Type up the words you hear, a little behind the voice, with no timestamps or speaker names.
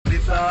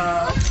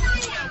ça.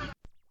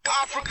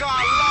 Africa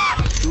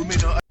live. Do me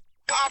no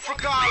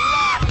Africa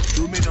live.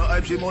 Do me no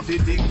hype, j'ai monté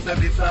things,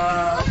 c'est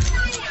ça.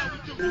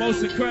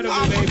 Most incredible,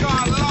 baby.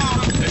 Africa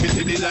live. Let me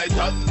see the light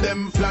on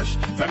them flash.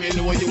 From you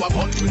know you are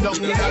punching down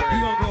the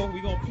back.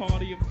 We gonna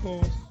party, of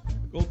course.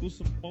 Go through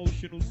some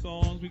emotional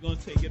songs. We gonna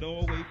take it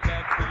all the way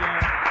back to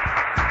y'all.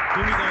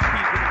 Then we gonna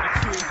keep it in the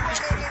true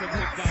essence of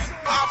hip-hop.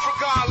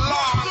 Africa live.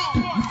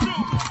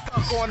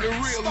 On the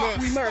realness.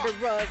 We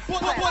murderers.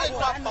 Put it up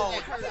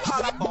on.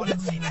 Call up on.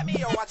 Let me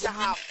hear what you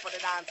have for the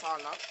dance hall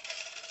now.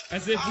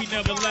 As if we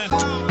never left.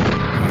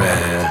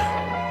 Man,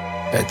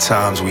 at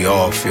times we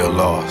all feel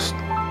lost.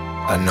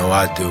 I know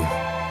I do.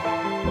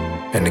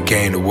 And to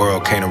gain the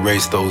world can't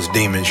erase those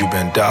demons you've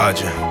been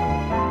dodging.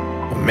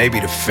 Or maybe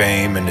the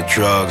fame and the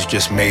drugs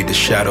just made the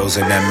shadows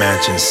in that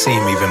mansion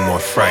seem even more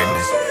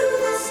frightening.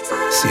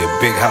 See, a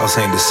big house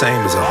ain't the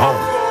same as a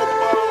home.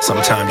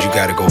 Sometimes you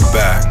gotta go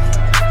back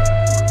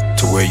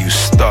to where you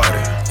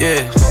started.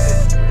 Yeah.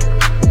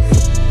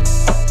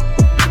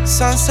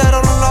 Sunset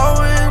on the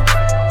low end.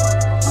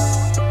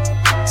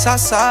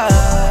 Southside.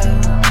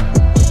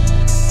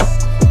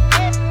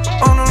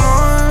 On the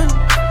run.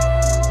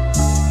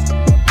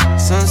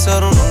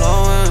 Sunset on the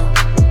low end.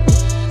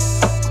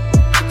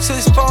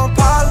 6-4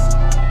 Impala.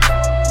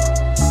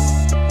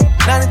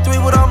 93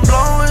 what I'm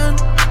blowing.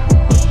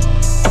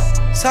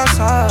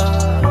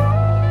 Southside.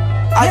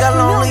 I got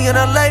lonely in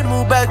LA,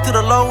 moved back to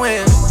the low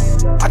end.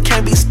 I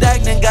can't be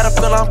stagnant, gotta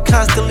feel I'm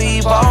constantly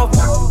evolving.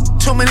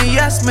 Too many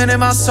yes men in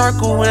my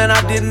circle when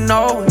I didn't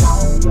know it.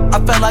 I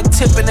felt like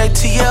tipping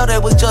ATL, they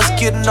was just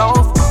getting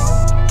over.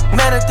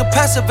 Manic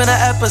depressive in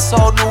an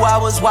episode, knew I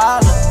was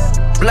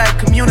wildin'. Black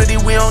community,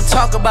 we don't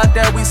talk about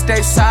that, we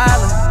stay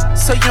silent.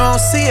 So you don't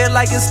see it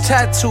like it's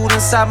tattooed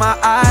inside my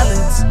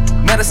eyelids.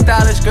 Met a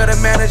stylish girl that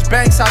manage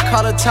banks, I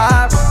call her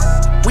Tyra.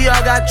 We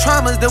all got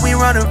traumas that we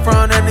running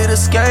from that need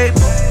escape.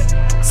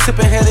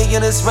 Sipping Henny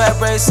in this rap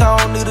race, I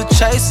don't need a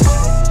chaser.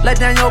 Let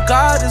down your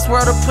guard, this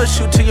world will push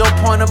you to your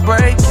point of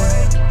breaking.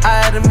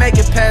 I had to make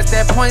it past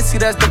that point, see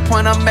that's the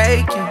point I'm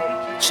making.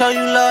 Show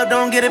you love,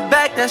 don't get it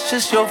back, that's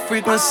just your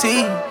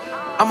frequency.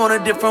 I'm on a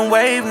different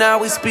wave, now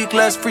we speak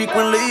less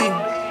frequently.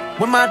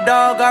 When my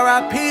dog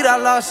RIP'd, I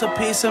lost a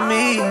piece of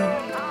me.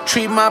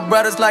 Treat my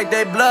brothers like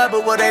they blood,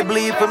 but what they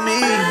bleed for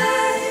me.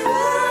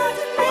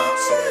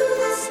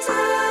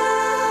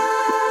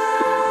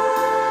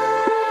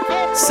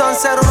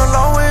 Sunset on the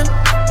low end.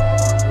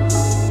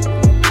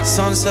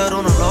 Sunset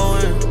on the low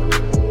end.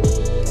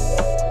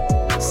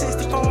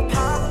 64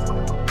 Impala.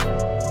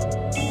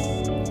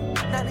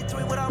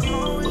 93 what I'm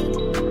blowing.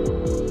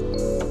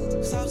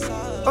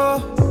 Southside.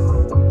 Oh,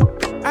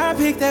 I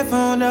pick that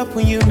phone up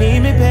when you need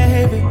me,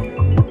 baby.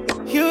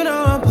 You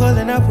know I'm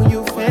pulling up when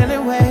you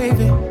feeling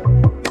wavy.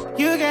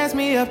 You gas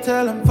me up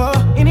till I'm full.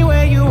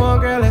 Anywhere you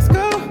want, girl, let's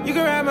go. You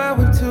can ride my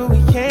whip till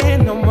we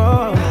can't no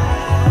more.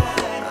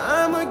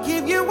 I'ma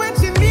give you what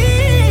you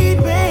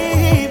need,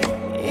 babe.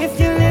 If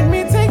you let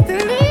me take the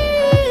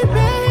lead,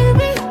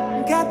 baby.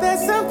 Got that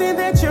something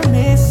that you're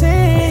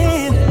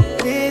missing.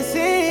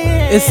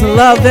 It's the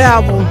Love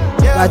album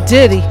by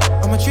Diddy.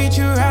 I'ma treat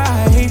you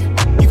right.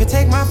 You can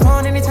take my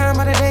phone anytime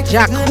of the day.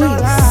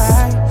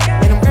 Jacquees.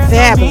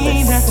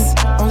 Fabulous.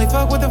 Only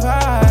fuck with the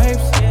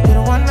vibes. You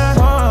the one I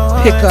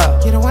want. Pick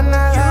up. You the one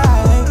I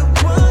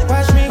like.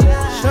 Watch me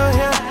show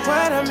you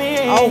what I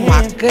mean. Oh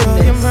my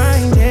goodness.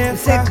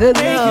 Is that good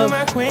love?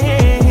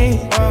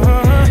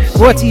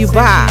 Brought to you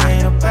by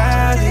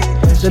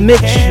The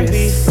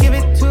Mistress.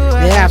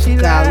 The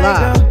Africa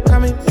Love.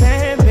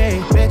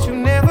 Bet you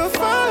never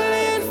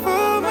falling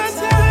for my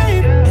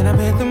type. And I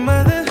bet the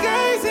mother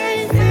guys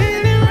ain't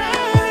feeling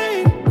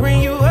right.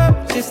 Bring you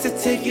up just to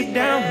take you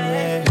down.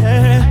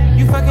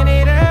 You fucking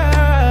it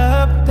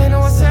up. They know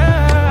what's up.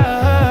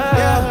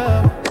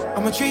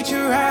 I'ma treat you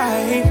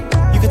right.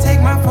 You can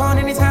take my phone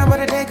anytime of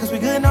the day, cause we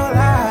good, no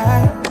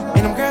lie.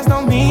 And them girls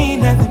don't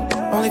mean nothing.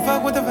 Only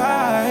fuck with the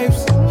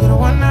vibes. You're the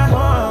one I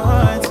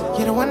want.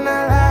 You're the one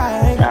I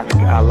like.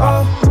 I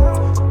love.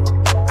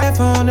 I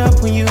phone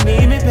up when you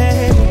need me,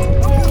 baby.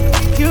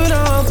 You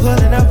know I'm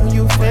pulling up when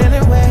you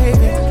feeling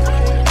wavy.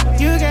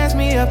 You gas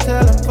me up till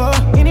I'm full.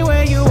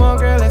 Anywhere you want,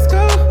 girl, let's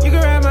go. You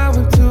can ride my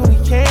whip till we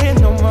can't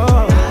no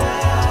more.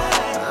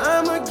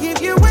 I'ma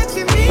give you what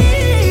you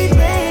need,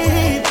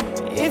 babe.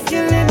 If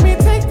you let me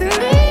take the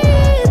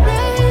lead,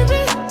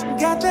 baby.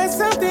 Got that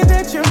something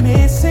that you're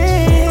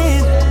missing.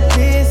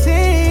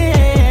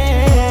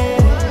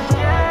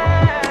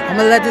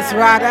 I'ma let this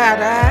ride out,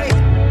 alright?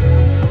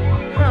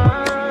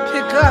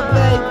 Pick up,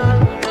 baby.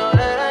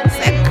 It's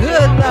that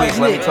good love. Please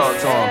let me talk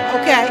to him.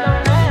 Okay.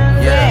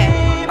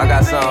 Yeah, I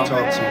got some.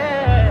 Talk to you.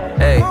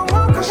 Hey,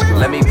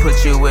 let me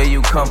put you where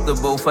you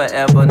comfortable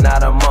forever,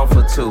 not a month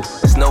or two.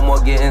 It's no more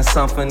getting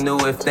something new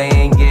if they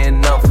ain't getting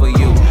enough for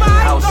you.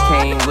 House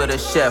came with a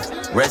chef,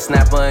 red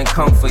snapper and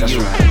come for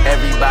you.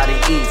 Everybody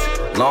eats,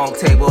 Long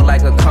table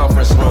like a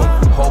conference room.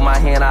 Hold my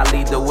hand, I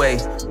lead the way.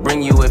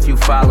 Bring you if you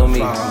follow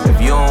me. If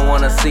you don't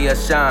wanna see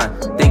us shine,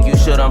 think you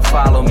should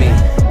unfollow me.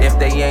 If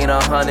they ain't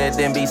 100,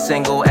 then be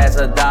single as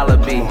 $1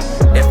 be.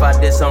 If I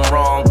did something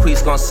wrong,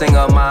 please gon' sing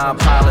up my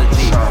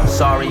apology.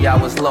 Sorry I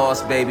was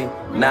lost, baby.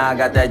 Now I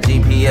got that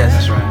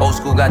GPS. Old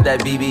school got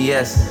that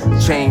BBS.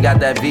 Chain got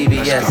that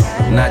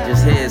VVS. Not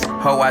just his,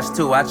 her watch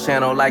too. I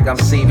channel like I'm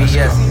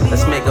CBS.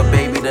 Let's make a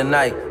baby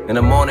tonight. In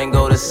the morning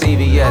go to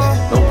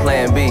CVS. No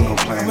plan B.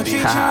 I'ma treat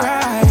you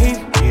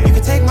right. You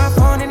can take my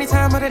phone any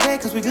time of the day,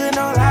 cause we good,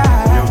 no lie.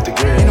 And the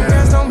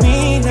girls don't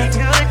mean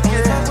nothing.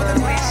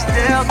 We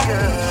still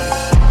good.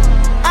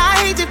 I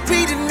hate to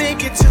be the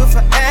nigga to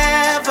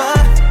forever.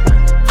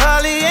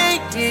 Probably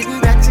ain't getting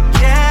back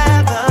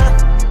together.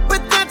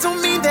 But that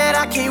don't mean that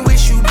I can't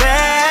wish you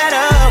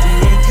better. We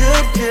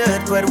ain't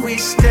good, but we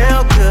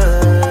still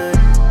good.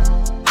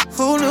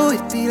 Who knew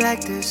it'd be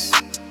like this?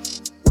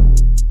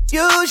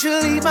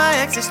 Usually my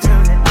exes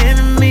turn to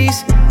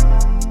enemies,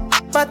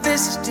 but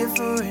this is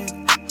different.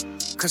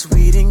 Cause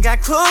we done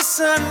got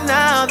closer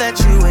now that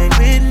you ain't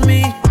with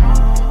me.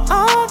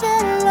 All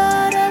that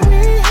love that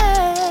we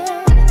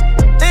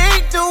had,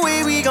 ain't no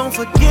way we gon'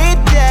 forget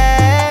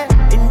that.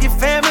 And your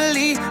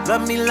family,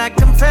 love me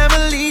like I'm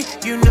family.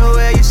 You know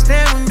where you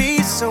stand with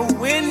me. So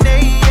when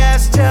they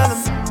ask, tell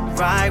them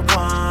right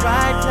one,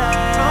 right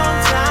place,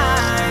 wrong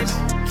time.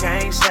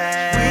 Can't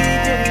say we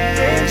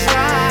didn't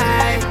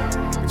try,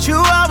 but you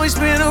always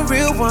been a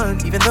real one.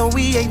 Even though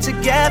we ain't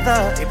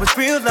together, it was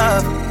real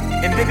love.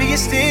 And baby,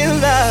 it's still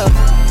love.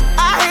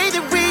 I hate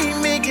that we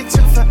make it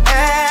to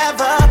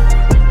forever.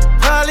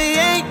 Probably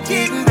ain't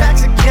getting back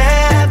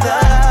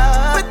together,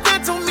 but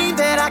that don't mean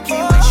that I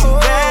can't wish you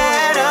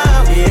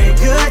better. We ain't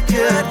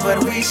good, but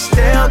we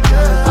still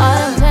good.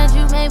 All the plans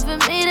you made for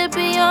me to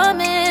be your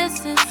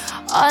missus.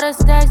 All the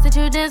stacks that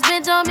you just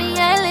spent on me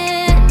ain't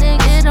lit.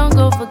 Nigga, don't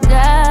go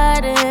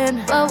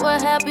forgotten. But we're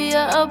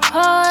happier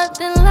apart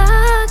than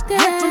locked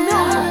in.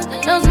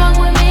 Don't smoke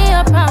with me,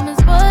 I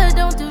promise, but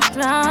don't do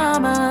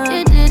drama.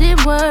 It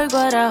didn't work,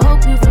 but I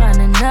hope you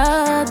find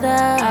another.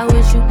 I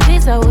wish you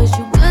peace, I wish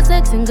you good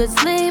sex and good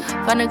sleep.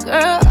 Find a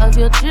girl of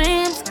your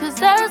dreams,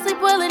 cause I sleep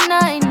well at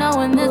night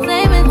knowing this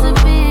ain't meant to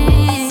be.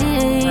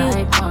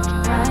 Right one,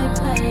 right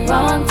place,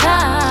 wrong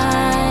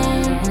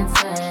time.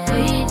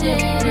 We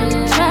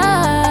didn't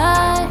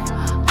try.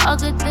 All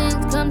good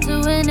things come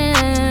to an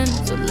end,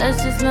 so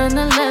let's just learn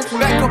the lesson.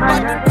 Back up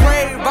out the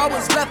grave, I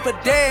was left for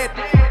dead.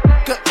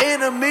 The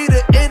enemy,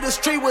 the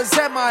industry was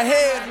at my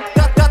head.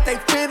 Thought they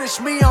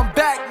finished me, I'm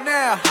back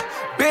now.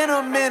 Been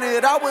a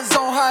minute, I was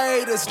on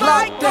hiatus,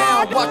 locked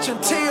down. Watching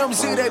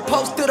TMZ, they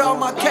posted all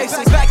my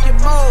cases. Back in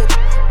mode,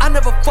 I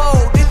never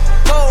fold. It's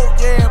gold,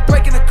 yeah,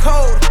 breaking the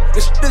code.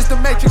 This shit is the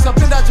matrix, I've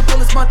been dodging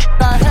bullets, my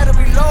I had to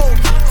reload.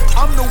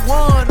 I'm the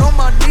one on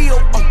my Neo,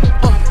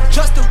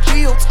 Justin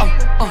Fields,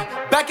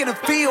 back in the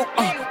field,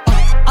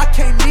 I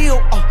can't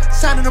kneel,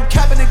 signing them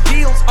cabinet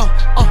deals,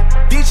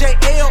 DJ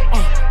L,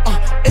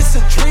 it's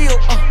a drill,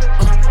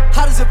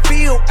 how does it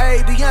feel,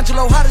 ayy,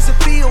 D'Angelo, how does it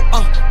feel,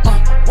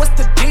 what's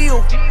the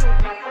deal,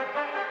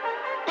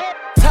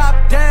 top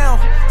down,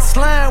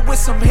 slime with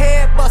some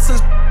head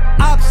busters,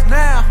 ops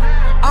now,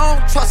 I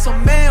don't trust a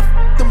man,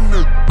 them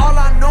niggas, all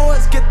I know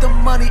is get the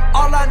money,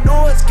 all I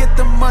know is get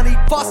the money,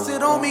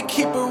 faucet on me,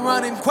 keep it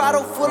running,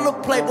 grotto full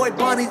of Playboy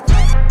bunnies,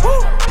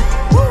 woo,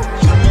 woo.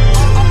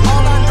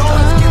 All I know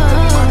is get the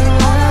money,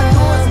 all I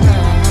know is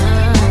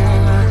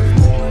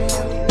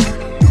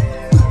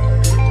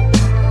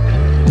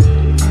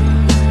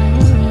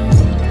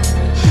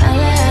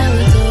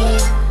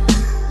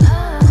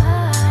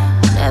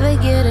never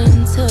get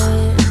into it.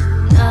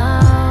 No,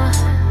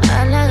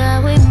 I like how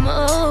we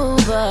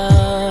move.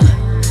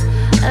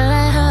 I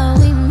like how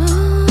we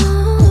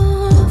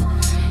move.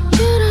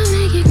 You don't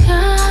make it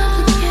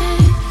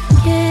complicated.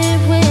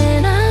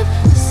 When I'm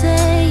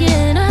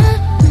saying I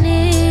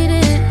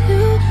needed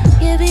you,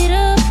 give me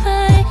the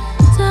fight.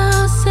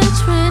 Don't search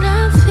when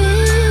I'm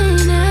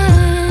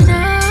feeling.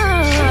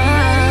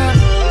 Oh,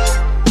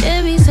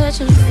 give me such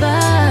a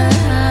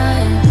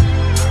vibe.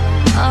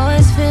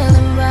 Always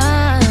feeling right.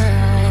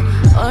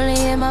 Only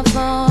in my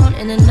phone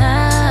in the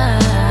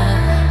night.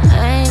 I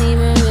ain't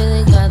even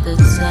really got the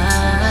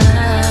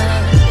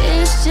time.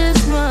 It's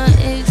just more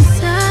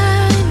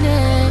exciting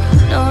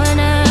knowing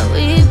that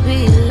we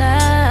be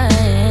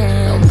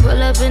lying. Don't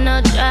pull up in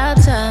no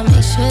drive time.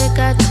 Make sure it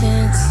got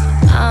tense.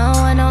 I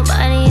don't want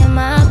nobody in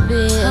my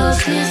business.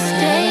 Hope you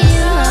stay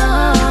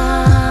long.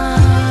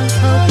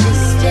 Hope you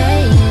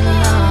stay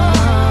long.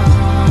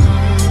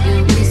 You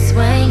be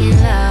swinging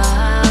low.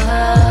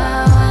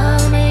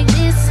 Make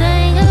me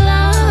sing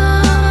along.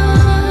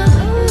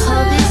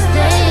 Hope you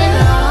stay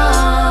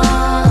long.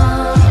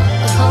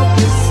 Hope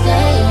you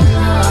stay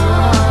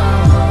long.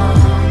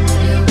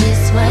 You be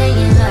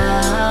swinging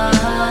low.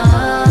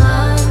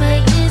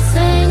 Make me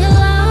sing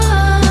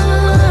along.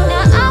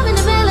 Now I'm in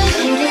the village.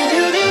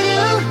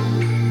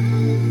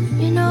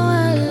 You know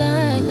I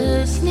like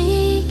the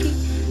sneaky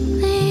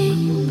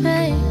link,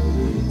 babe.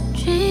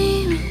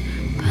 Dreaming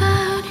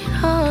about it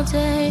all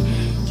day.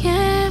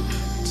 Can't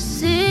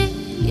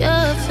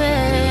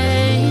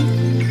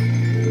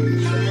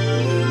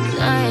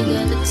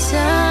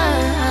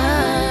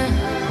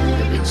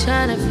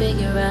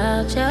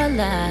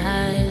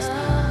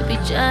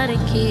try to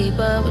keep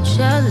up with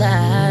your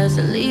lies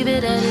and leave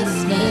it at its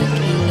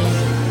sneaking.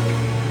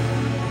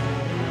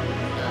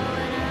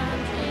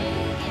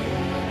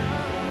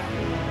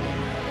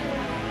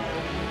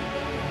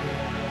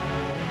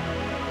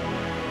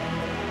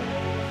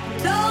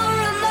 Don't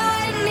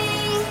remind me,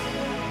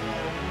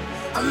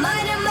 I'm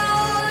minding my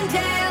own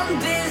damn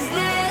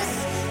business.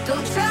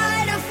 Don't try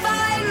to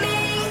find me,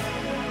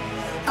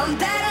 I'm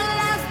better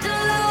left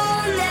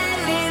alone than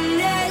in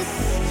this.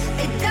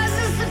 It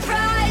doesn't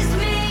surprise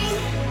me.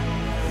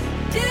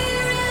 Do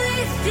you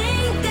really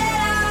think that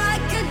I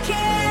could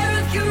care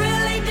if you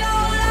really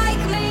don't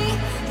like me?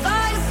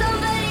 Find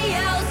somebody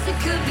else, it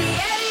could be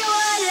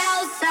anyone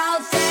else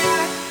out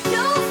there.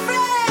 Don't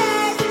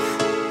fret,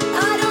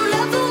 I don't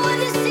ever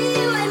wanna see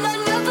you and I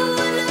never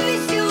wanna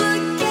miss you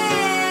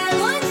again.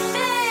 One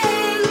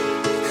thing,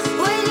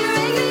 when you're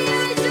angry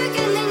you're a jerk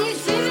and then you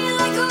treat me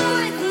like I'm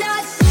worth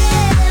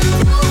nothing.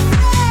 Don't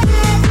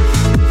fret,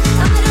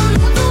 I don't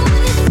ever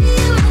wanna see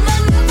you and I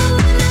never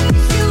wanna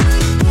miss you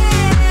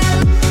again.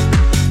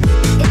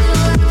 It'll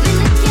happen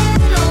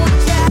again, I'll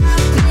watch it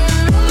happen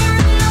over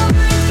and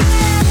over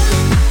again.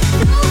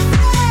 Don't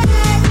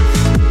fret,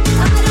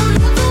 I don't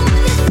ever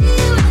wanna see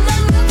you and I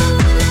never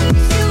wanna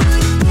miss you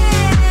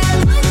again.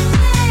 One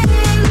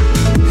thing,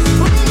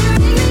 when you're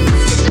angry you're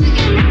a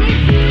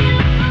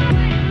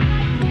jerk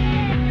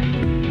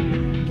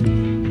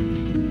and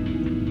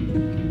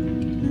then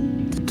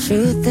The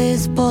truth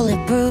is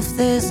bulletproof,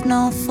 there's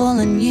no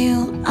fooling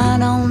you. I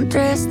don't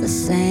dress the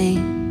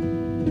same.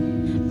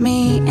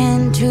 Me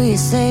and who you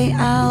say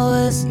I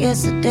was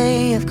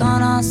yesterday have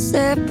gone our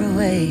separate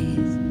ways.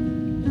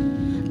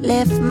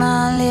 Left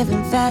my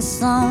living fast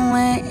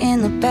somewhere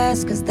in the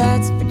past, cause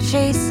that's for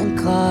chasing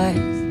cars.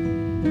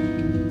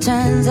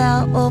 Turns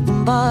out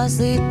open bars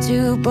lead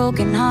to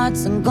broken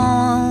hearts. I'm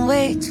going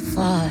way too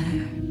far.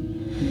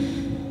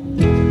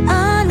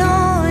 I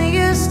know it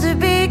used to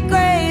be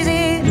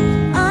crazy,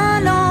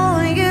 I know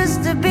it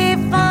used to be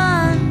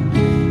fun.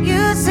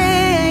 You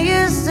say I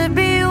used to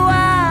be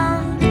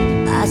wild,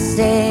 I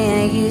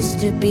say I used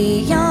to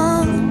be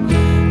young.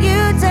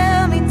 You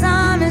tell me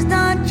time has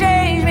done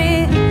changed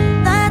me,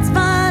 that's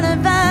fine,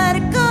 I've had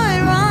a good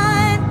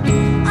run.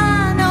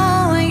 I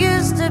know I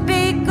used to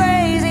be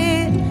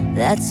crazy,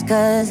 that's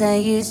cause I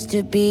used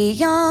to be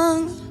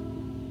young.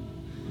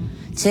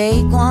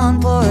 Take one,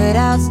 pour it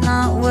out, it's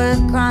not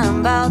worth crying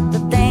about the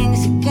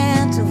things you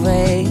can't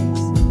erase.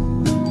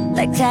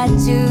 Like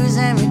tattoos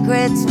and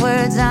regrets,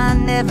 words I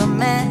never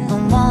meant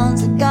and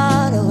ones that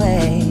got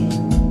away.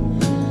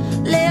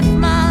 Left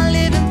my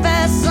living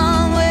fast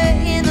somewhere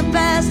in the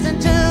past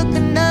and took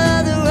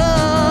another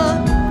road.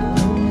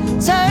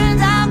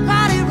 Turns out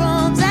crowded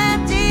rooms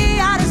empty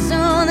out as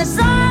soon, there's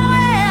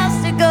somewhere else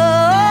to go.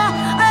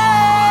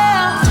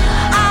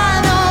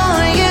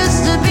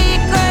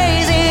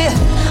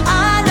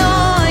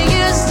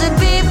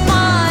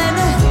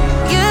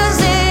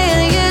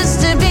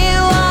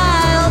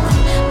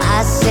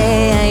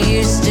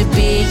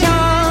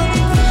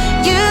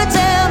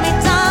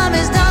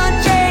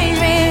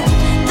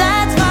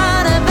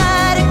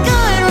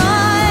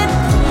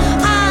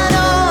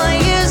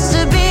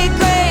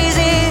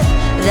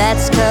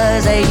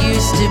 Cause I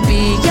used to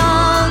be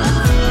young.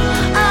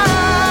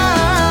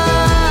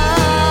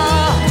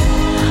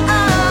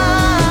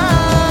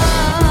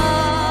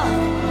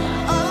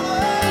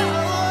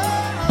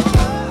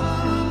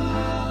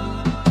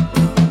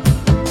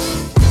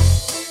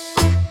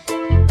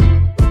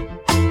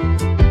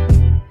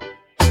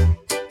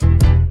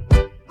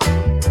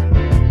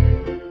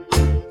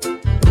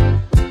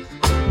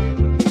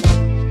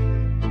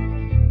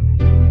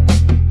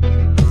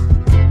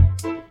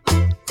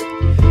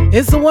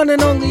 It's the one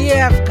and only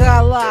Africa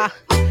Allah.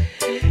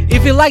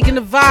 If you're liking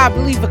the vibe,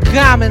 leave a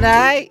comment,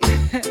 alright?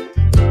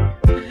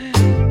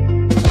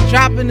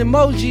 Drop an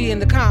emoji in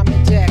the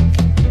comment deck.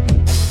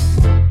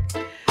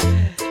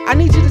 I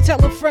need you to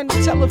tell a friend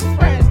to tell a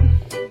friend.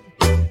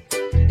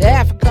 The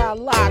Africa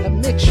Allah, the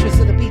mixtures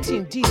of the B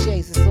Team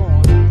DJs is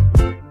on.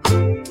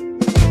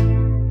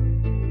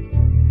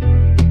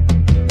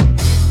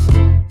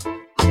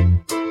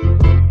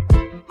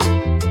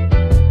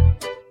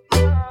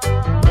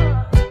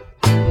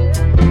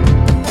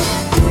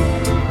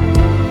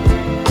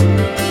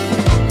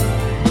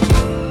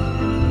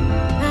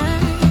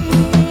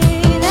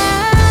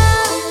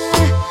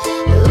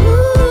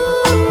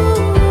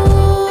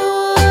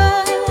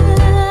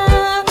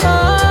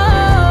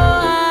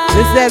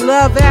 It's that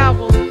Love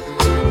album.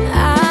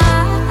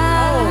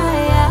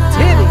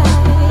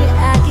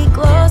 I get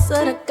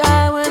closer to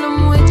God when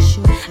I'm with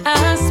you,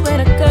 I swear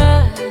to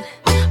God.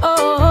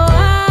 Oh,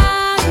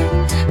 I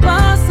get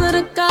closer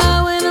to God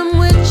when I'm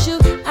with you.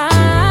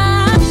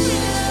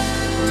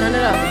 Turn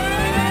it up.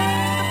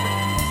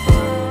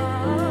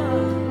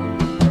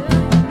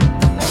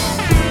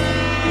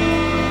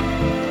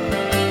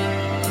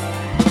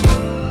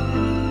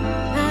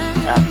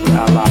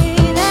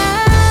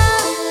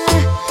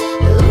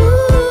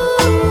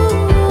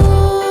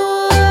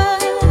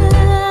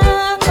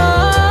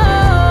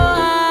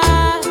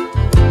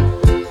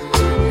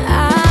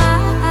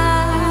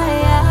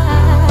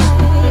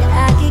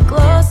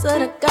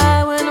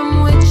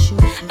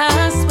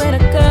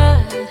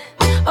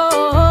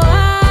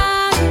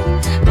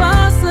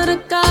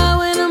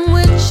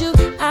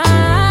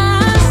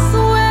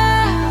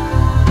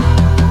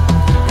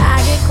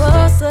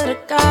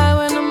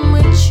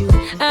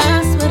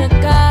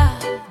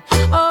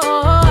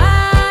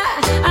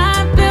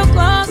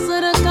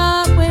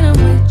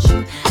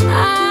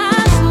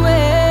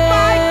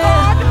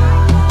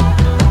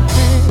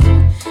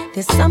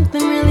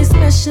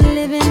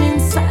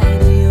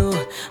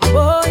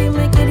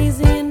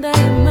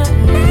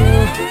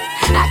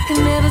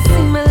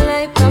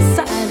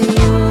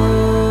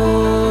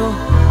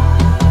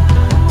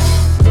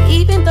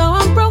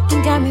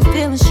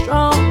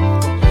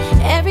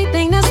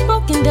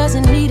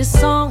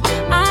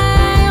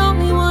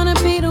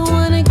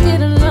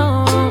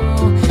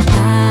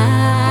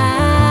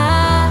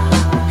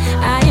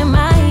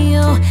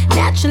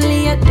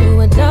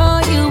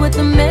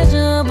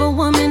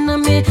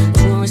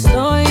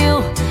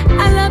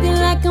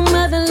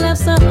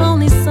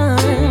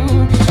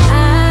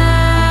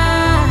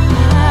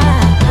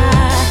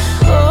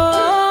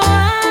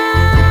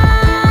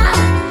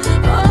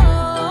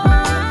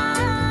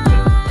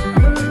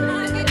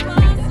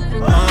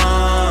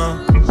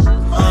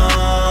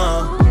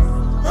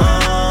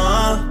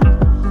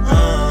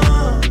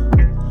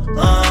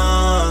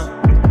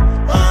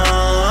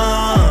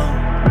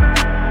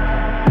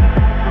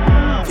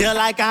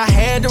 like I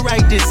had to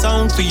write this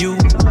song for you.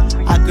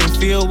 I can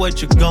feel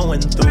what you're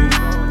going through.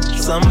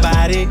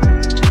 Somebody,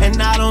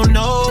 and I don't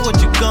know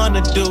what you're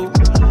gonna do,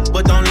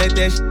 but don't let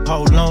that shit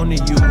hold on to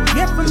you.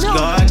 Cause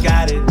God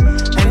got it.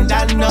 And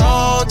I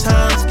know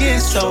times get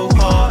so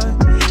hard.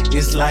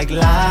 It's like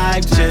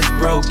life just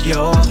broke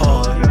your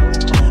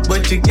heart.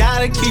 But you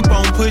gotta keep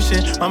on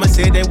pushing. Mama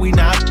said that we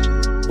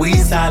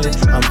solid.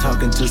 I'm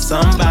talking to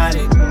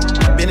somebody.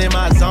 Been in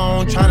my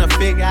zone trying to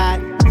figure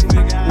out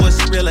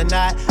what's real or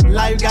not.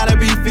 Life gotta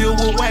be filled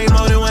with way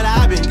more than what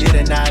I've been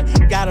getting out.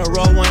 Gotta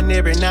roll one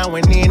every now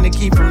and then to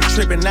keep from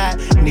tripping out.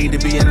 Need to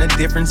be in a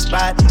different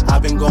spot.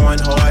 I've been going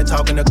hard,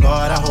 talking to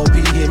God. I hope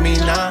he hear me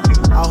now.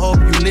 I hope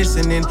you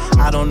listening.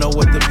 I don't know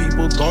what the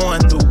people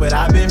going through, but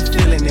I've been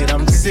feeling it.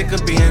 I'm sick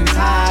of being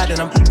tired, and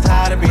I'm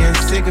tired of being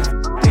sick of it.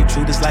 They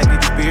treat us like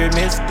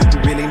experiments. Do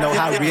you really know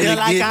how it really gets?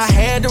 Like I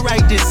had to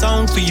write this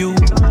song for you.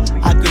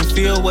 I can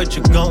feel what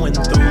you're going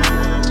through.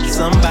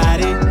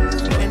 Somebody,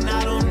 and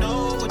I don't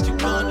know what you're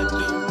gonna do,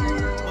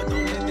 but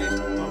don't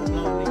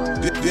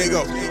let that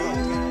Diego.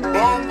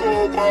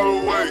 Bongo, by the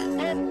way.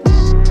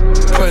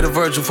 Pray to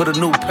Virgil for the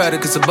new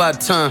paddock, it's about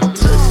time.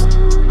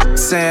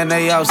 Saying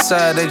they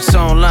outside, they just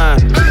online.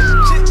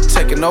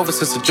 Taking over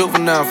since a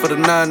juvenile for the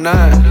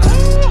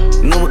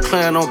 9-9. New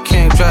McLaren on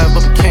King Drive,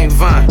 but became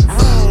Vine.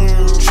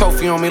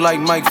 Trophy on me like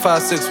Mike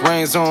 5-6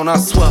 reigns on, I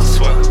swear.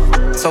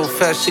 So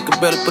fast she could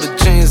better put the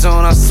jeans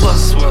on, I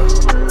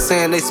swear.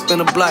 Saying they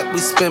spin a block, we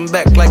spin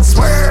back like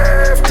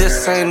swerve.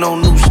 This ain't no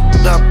new shit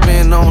I've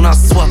been on, I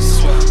swear.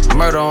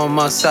 Murder on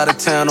my side of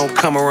town, don't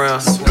come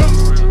around.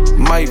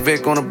 Mike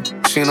Vick on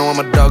a she know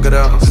I'ma dog it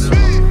out.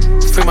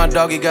 Free my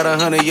dog, he got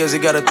 100 years, he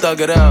gotta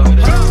thug it out.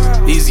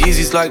 Easy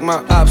Yeezys like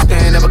my ops, they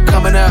ain't never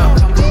coming out.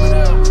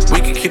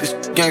 We can keep this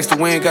gangster,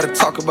 we ain't gotta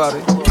talk about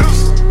it.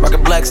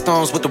 Rockin'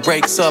 Blackstones with the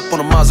brakes up on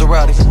a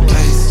Maserati.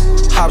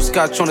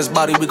 Hopscotch on his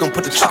body, we gon'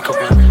 put the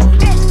chocolate on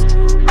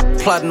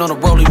it. Plotting on a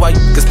rollie while you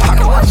niggas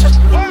pocket watch it.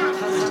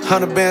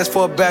 100 bands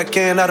for a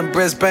backhand out in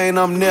Brisbane,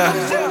 I'm near.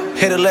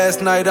 Hit it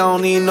last night, I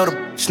don't even know the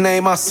bitch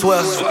name, I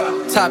swear.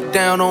 Top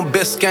down on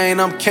Biscayne,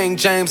 I'm King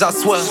James, I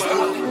swear.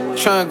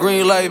 Trying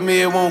green like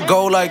me, it won't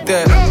go like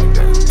that.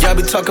 Y'all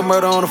be talking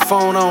murder on the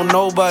phone, I don't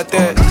know about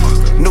that.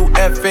 New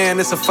FN,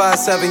 it's a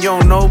 5-7, you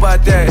don't know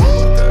about that.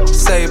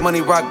 Save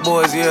money, rock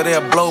boys, yeah,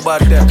 they'll blow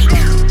about that.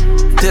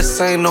 This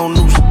ain't no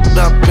new shit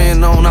I've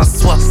been on, I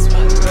swear.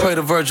 Pray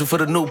to Virgil for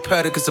the new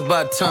paddock, it's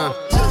about time.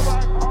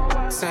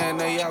 Saying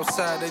they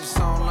outside, they just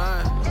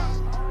online.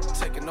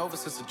 Taking over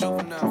since a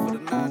juvenile for the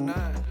 9-9.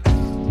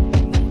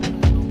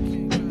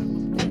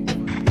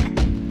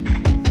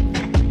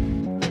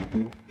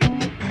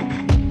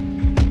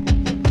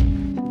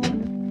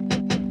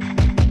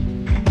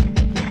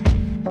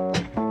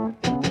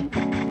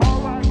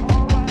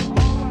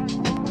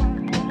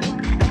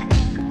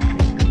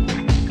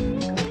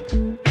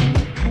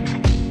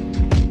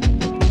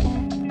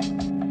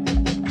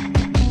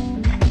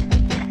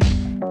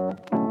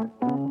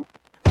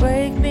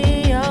 Break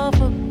me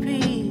off a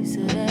piece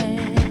of that.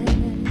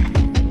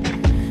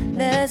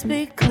 Let's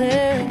be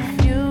clear,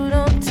 if you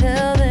don't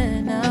tell,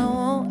 then I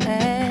won't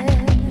ask.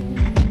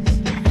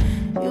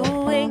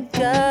 You ain't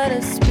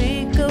gotta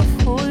speak of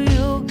who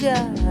you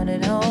got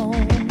at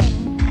home.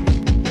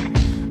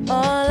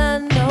 All I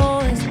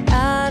know is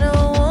I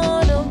don't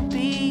wanna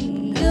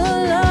be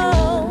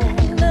alone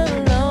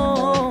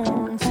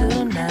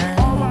tonight.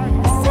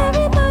 'Cause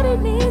everybody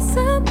needs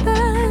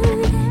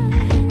somebody,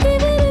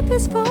 even if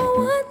it's for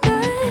one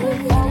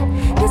night.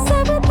 Yes,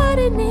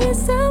 everybody needs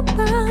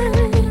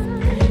somebody,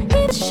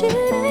 if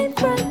shit ain't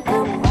right,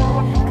 come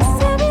on. 'Cause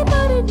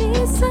everybody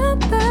needs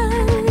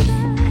somebody,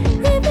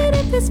 even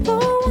if it's for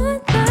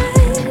one night.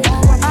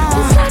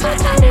 Yes,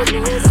 everybody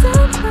needs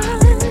somebody.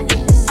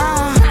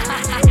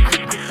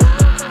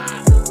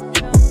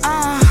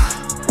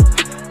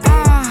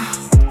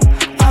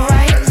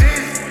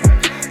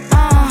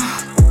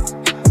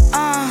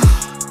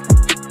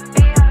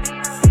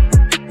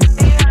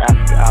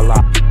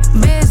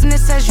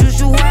 Business as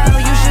usual.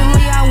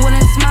 Usually I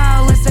wouldn't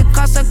smile. It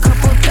costs a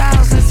couple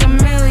thousands and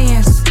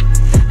millions.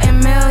 And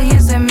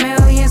millions and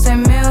millions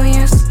and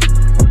millions.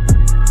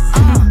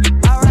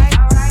 Alright.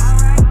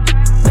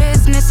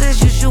 Business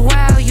as usual.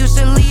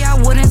 Usually I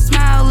wouldn't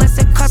smile.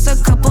 It costs a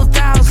couple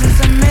thousands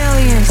and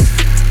millions.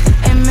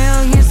 And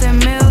millions and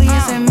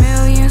millions and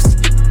millions.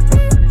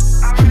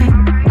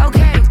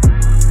 Okay.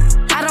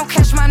 I don't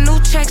cash my new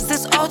checks,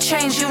 this old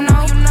change, you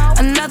know.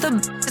 Another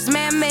this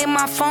man made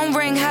my phone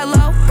ring,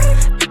 hello.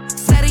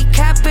 Said he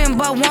capping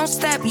but won't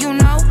step, you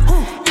know.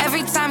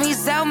 Every time he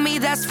sell me,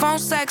 that's phone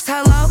sex,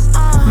 hello.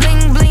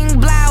 Bling bling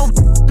blow,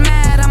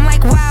 mad, I'm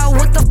like wow,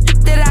 what the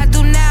did I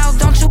do now?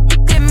 Don't you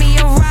get me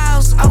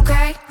aroused,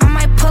 okay? I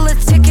might pull a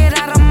ticket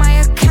out of my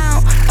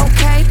account,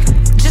 okay?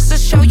 Just to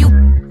show you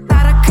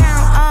how to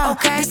count,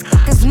 okay?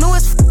 It's new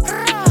as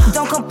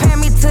don't compare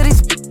me to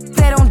these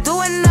they don't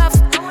do enough.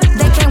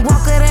 They can't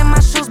walk it in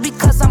my shoes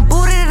because I'm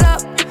booted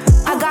up.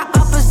 I got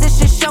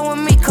opposition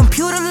showing me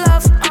computer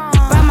love.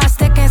 Run my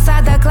stick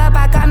inside the club,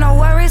 I got no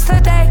worries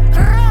today.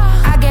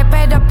 I get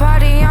paid to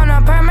party on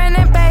a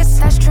permanent base.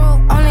 That's true.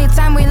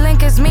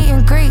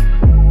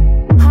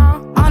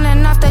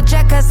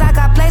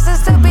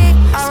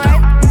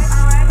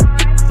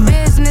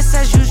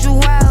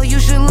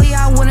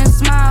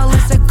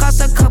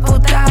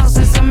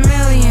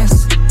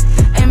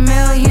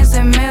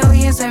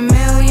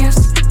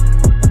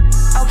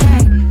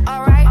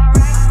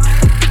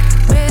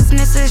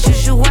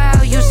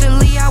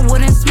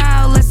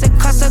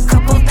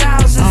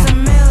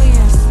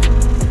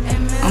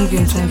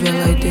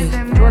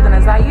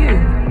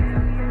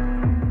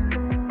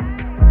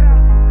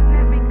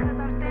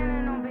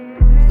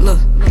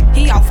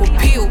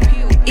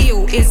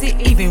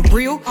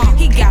 real?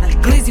 He got a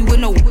glizzy with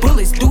no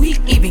bullets, do he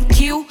even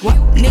kill? What?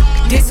 Nigga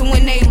dissing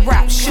when they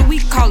rap, should we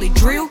call it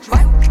drill?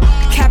 What?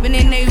 Capping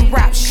in they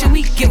rap, should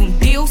we give him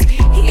deals?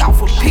 He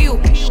off a pill,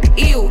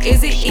 ill,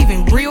 is it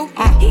even real?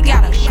 He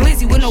got a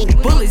glizzy with no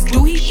bullets,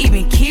 do he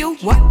even kill?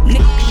 What?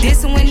 Nigga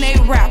dissing when they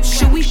rap,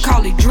 should we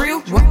call it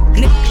drill? What?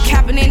 Nigga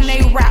capping in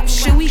they rap,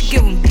 should we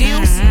give him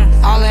deals?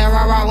 All that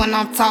rah-rah when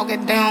I'm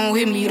talking, they don't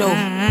hit me though.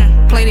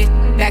 Play this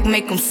back,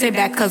 make them sit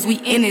back, cause we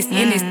in this.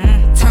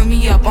 Turn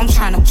me up, I'm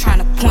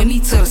tryna point me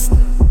to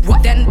the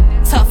what?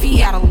 That tough,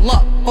 he out of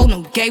luck. Oh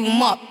no, gave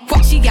him up.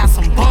 Fuck, she got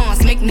some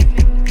buns, make me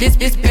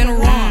this been a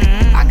run.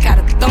 I got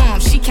a thumb,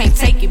 she can't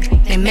take it,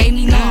 they made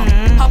me numb.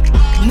 Her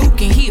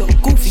nuking, he a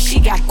goofy, she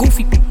got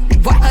goofy.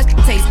 What? Her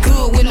taste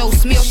good with no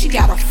smell, she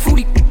got a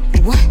fruity.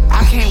 What?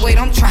 I can't wait,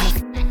 I'm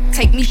tryna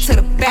take me to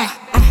the back.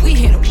 We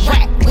hit a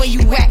rack, where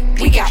you at?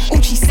 We got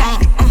Uchi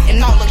sound.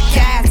 And all the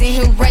guys in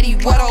here ready,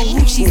 what a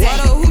hoochies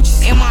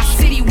at? In my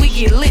city, we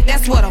get lit,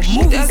 that's what a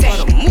movie's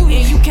at.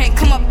 And you can't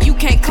come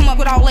up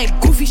with all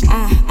that goofy shit.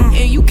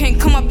 And you can't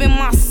come up in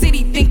my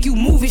city, think you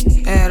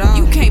moving at all.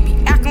 You can't be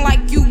acting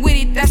like you with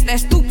it,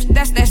 that's stupid,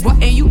 that's what.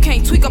 And you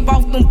can't tweak up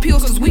off them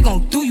pills, cause we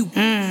gon' do you.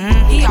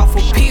 He off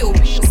a pill,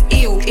 it's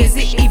ill, is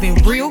it even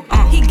real?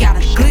 He got a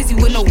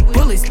glizzy with no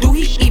bullets, do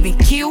he even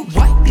kill?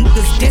 What?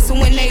 Niggas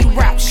dissing when they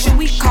rap, should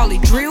we call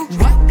it drill?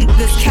 What?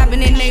 Niggas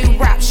capping in they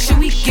rap, should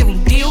we give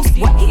him deals?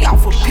 What? He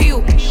off a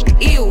pill,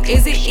 ill,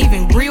 is it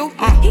even real?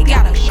 He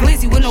got a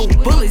glizzy with no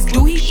bullets,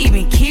 do he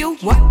even kill?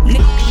 What?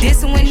 Niggas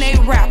dissing when they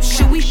rap,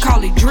 should we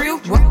call it drill?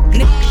 What?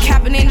 Niggas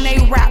capping in they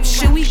rap,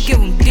 should we give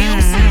him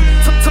deals?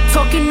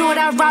 Talking all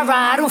that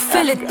rah-rah, I don't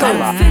feel it though.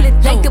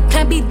 Like the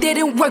plan B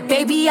didn't work,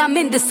 baby, I'm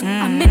in this.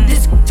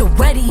 So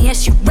ready and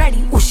she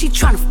ready, ooh, she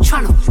tryna.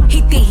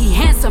 He think he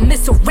handsome,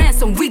 Mr.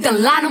 Ransom, we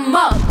done line him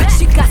up.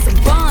 She got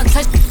some buns,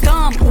 touch the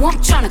thumb, ooh, I'm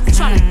tryna.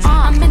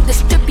 I'm in the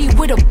strippy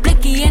with a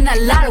blicky and a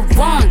lot of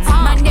ones.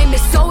 My name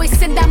is always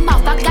in that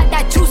mouth, I got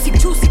that juicy.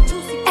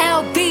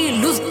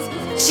 LB, loose,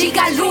 she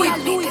got Louis.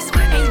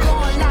 Ain't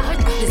gon' lie,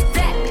 her is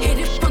that, hit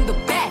it from the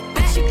back.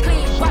 She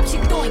playing rap, she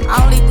throwing.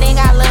 Only thing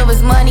I love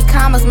is money,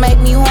 commas make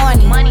me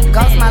horny.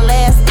 Ghost my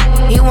last,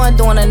 he wasn't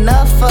doing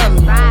enough for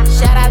me.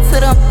 Shout out to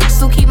them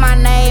who keep my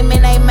name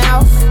in they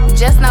mouth.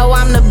 Just know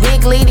I'm the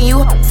big lead and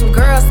you some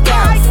Girl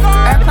Scouts.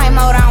 Airplane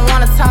mode, I don't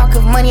wanna talk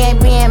if money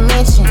ain't being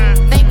mentioned.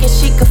 Thinking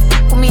she could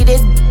f with me,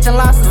 this bitch and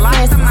lost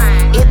her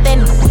senses. If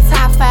that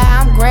top 5,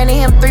 I'm granting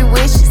him 3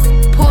 wishes.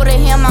 Pull to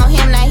him on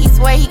him, now he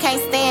swear he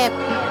can't stand.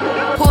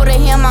 Pull to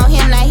him on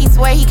him, now he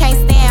swear he can't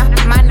stand.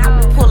 My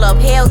pull up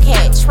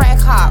Hellcat,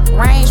 Trackhawk,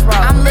 Range Rover.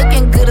 I'm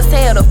looking good as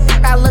hell, the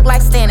f I look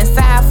like standing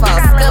side for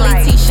Scully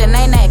T-shirt,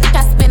 nay,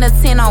 I spend a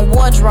 10 on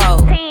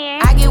wardrobe.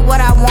 I get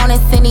what I want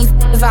and send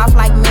these off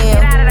like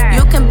mail.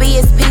 You can be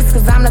his piece,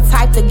 cause I'm the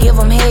type to give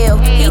him hell.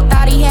 He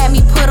thought he had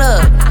me put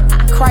up,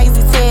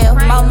 crazy tale.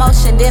 More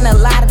motion than a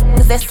lot of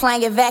niggas that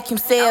slang and vacuum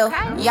seal.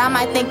 Y'all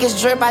might think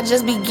it's drip, I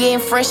just be getting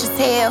fresh as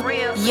hell.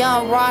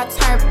 Young, raw,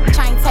 turn,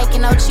 I ain't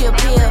taking no chill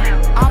pill.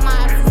 All my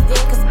options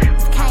dead, cause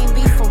can't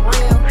be for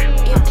real.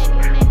 If that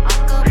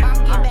fuck up,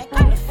 I'm getting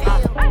back in the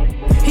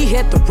field. He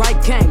had the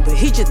right gang, but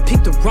he just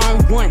picked the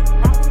wrong one.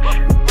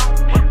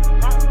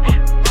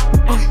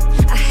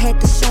 I had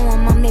to show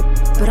him I'm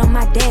that, but I'm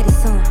my daddy's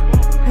son.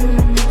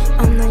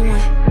 I'm the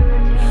one.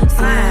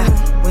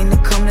 When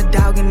it come to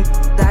dogging,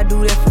 I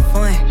do that for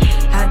fun.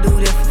 I do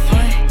that for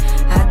fun.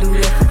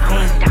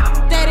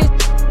 That is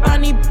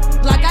funny,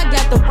 like I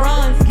got the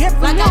runs.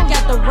 Like I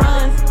got the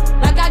runs.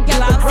 Like I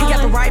got the runs. He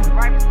got the right,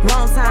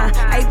 wrong time.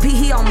 AP,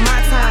 he on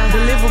my time.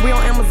 Delivery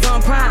on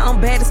Amazon Prime. I'm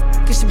bad as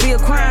it should be a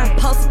crime.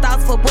 Post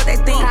thoughts for what they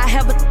think. I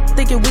have a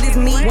thinking with his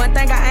meat. One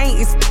thing I ain't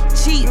is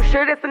cheat. You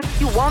sure that's the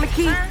you wanna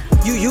keep?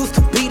 You used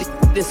to beat it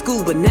in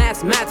school, but now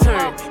it's my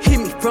turn. Hit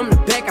me from the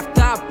back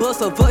after I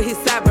bust over his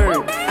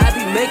sideburn. I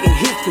be making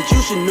hits, but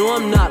you should know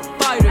I'm not a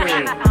fighter.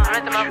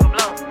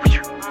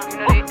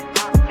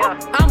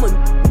 I'm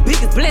a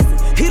biggest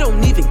blessing, he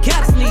don't even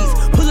gotta sneeze.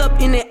 Pull up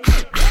in that,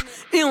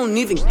 he don't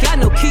even got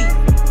no key.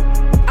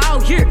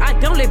 Out here, I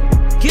don't let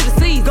get a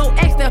seize. Go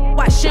ask that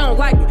why she don't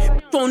like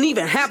me, don't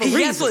even have a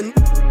reason.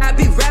 I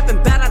be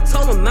rapping bad, I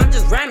told him I'm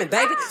just rhyming,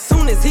 baby.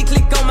 Soon as he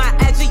click on my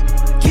IG,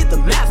 get the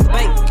master,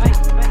 baby.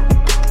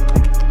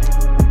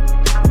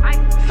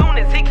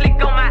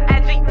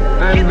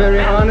 I'm very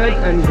honored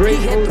and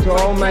grateful to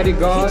Almighty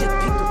God,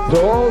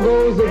 to all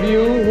those of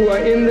you who are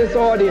in this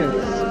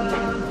audience,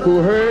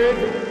 who heard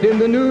in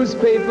the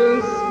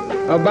newspapers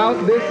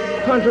about this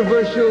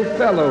controversial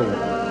fellow.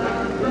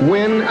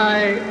 When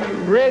I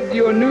read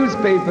your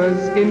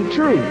newspapers, in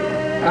truth,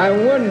 I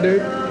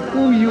wondered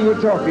who you were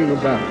talking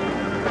about.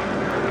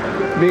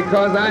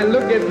 Because I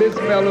look at this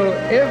fellow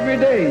every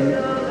day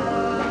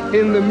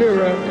in the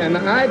mirror, and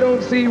I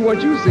don't see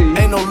what you see.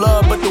 Ain't no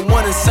love but the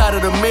one inside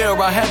of the mirror.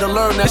 I had to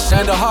learn that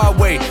shit the hard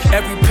way.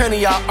 Every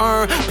penny I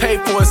earned paid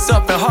for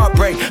itself in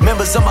heartbreak.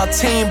 Members of my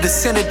team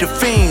descended to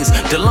fiends.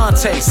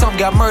 Delonte, some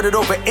got murdered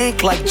over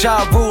ink like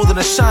Ja Rule and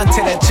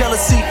Ashanti. That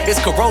jealousy is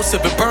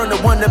corrosive, it burned the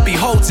one that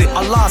beholds it.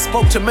 Allah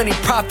spoke to many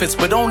prophets,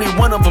 but only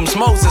one of them's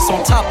Moses.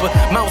 On top of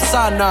Mount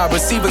Sinai,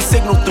 receiving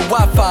signal through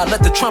Wi-Fi.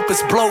 Let the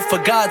trumpets blow for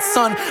God's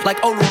son, like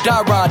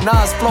Oludara.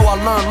 Nas flow, I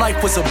learned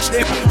life was a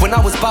chip when I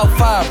was about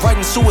 5.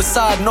 Writing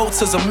suicide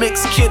notes as a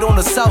mixed kid on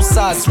the south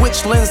side.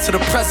 Switch lens to the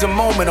present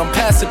moment, I'm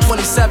past the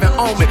 27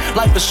 omen.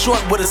 Life is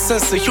short with a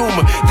sense of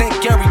humor. Think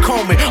Gary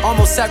Coleman,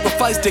 almost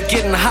sacrificed to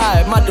getting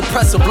high at my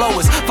depressive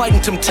lowest. Fighting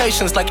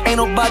temptations like ain't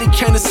nobody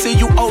came to see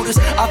you, Otis.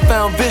 I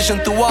found vision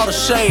through all the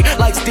shade,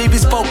 like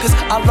Stevie's focus.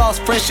 I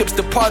lost friendships,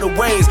 departed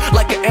ways,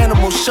 like an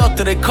animal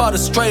shelter that caught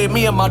astray.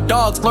 Me and my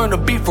dogs learned to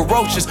be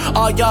ferocious.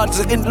 All y'all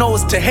didn't know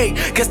is to hate.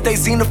 Guess they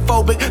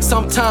xenophobic.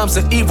 Sometimes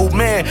an evil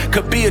man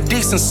could be a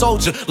decent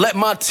soldier. Let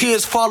my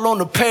tears fall on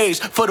the page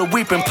for the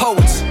weeping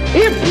poets.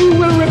 If you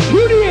will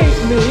repudiate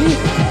me,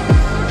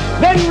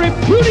 then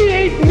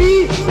repudiate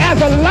me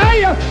as a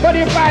liar. But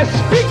if I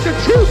speak the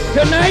truth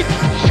tonight,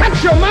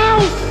 shut your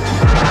mouth.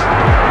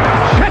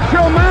 Shut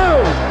your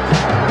mouth.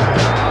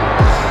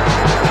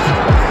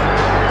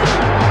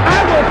 I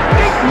will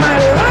stake my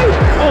life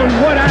on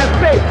what I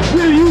say.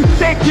 Will you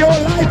stake your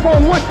life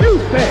on what you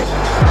say?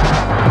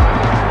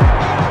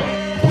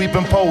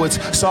 Weeping poets,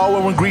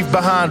 sorrow and grief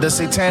behind us.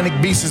 Satanic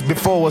beasts is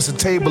before us. A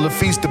table of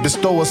feast to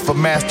bestow us for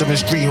mastering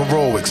street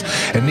heroics.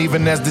 And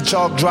even as the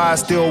chalk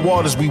dries, still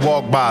waters we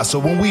walk by. So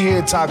when we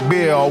hear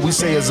takbir, all we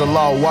say is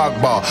Allahu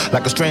Akbar.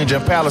 Like a stranger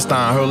in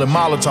Palestine, hurling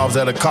Molotovs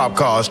at a cop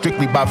car.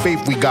 Strictly by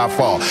faith we got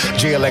far.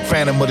 Jail like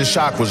Phantom of the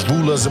Chakras.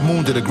 Rulers of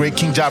Munda, the great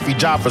King Jaffrey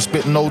Jaffa.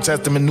 Spitting Old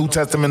Testament, New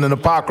Testament, and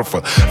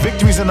Apocrypha.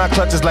 Victories in our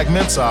clutches like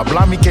Mensa.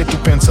 Blami que tu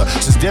pensa.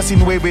 Since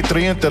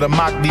 1930, the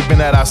mock deep in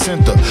at our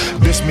center.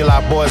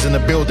 Bismillah boys in the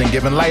building.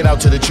 Giving light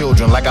out to the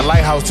children, like a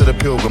lighthouse to the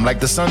pilgrim, like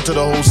the sun to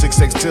the whole 6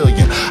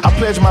 sextillion. I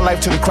pledge my life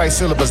to the Christ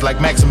syllabus,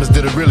 like Maximus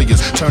did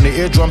Aurelius. Turn the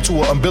eardrum to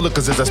an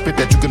umbilicus as I spit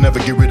that you can never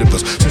get rid of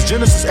us. Since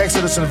Genesis,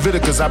 Exodus, and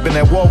Leviticus, I've been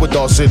at war with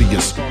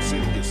Alcidius.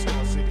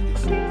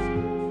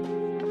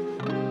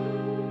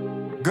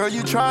 Girl,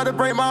 you tried to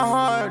break my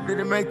heart. Did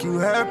it make you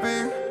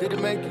happy? Did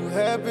it make you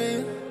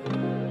happy?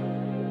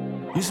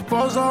 You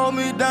supposed to hold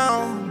me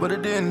down, but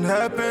it didn't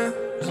happen.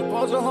 You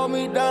supposed to hold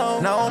me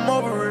down. Now I'm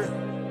over it.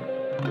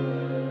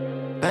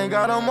 Thank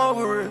God I'm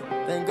over it.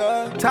 Thank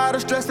God. Tired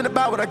of stressing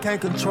about what I can't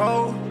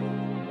control.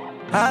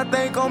 I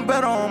think I'm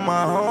better on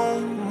my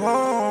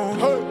own.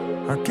 Hey.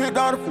 I kicked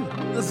all the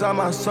f***ers out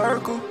my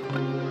circle.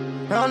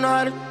 I don't know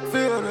how to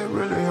feel, they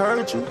really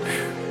hurt you.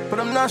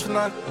 But I'm not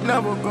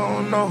never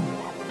gonna know.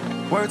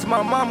 Word to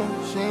my mama,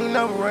 she ain't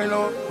never rain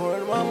no. Word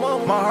to my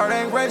mama, my heart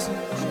ain't racing,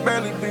 it's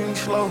barely beating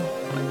slow.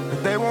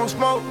 If they won't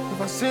smoke,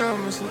 if I see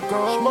them, it's a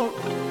go. Smoke.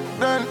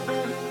 Then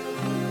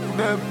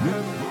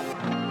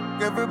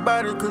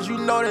everybody, cause you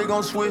know they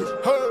gon' switch.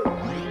 Hey.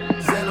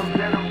 Send them,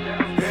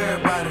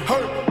 everybody.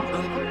 Hey.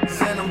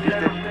 Send them,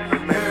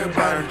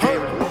 everybody. Hey.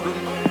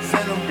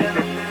 Send them,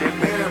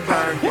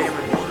 everybody.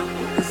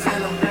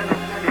 Send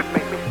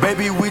them.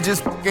 Baby, we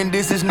just fucking,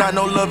 this is not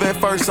no love at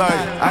first sight.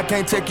 I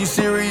can't take you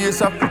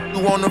serious, I fuck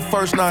you on the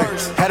first night.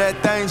 Had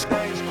that thing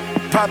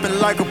popping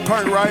like a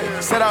perk, right?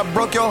 Said I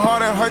broke your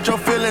heart and hurt your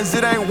feelings,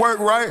 it ain't work,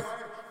 right?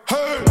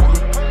 Hey.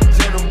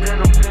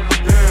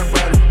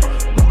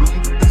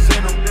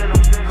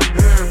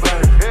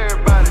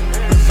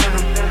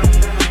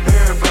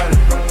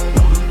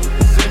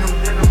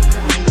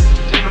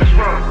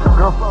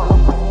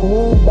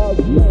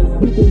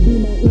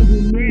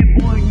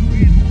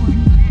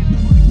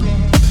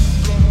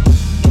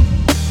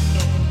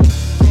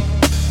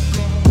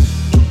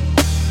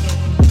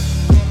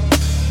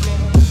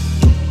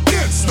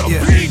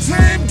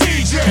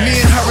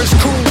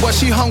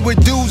 She hung with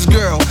dudes,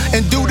 girl.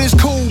 And dude is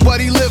cool, but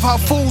he live how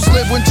fools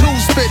live when two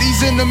spit.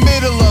 He's in the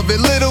middle of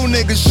it, little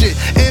nigga shit.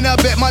 And I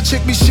bet my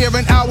chick be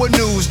sharing our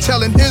news,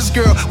 telling his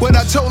girl what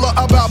I told her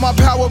about my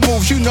power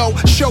moves. You know,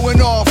 showing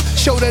off.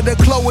 Showed her the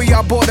Chloe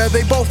I bought her,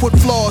 they both with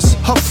flaws.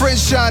 Her fridge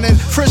shining,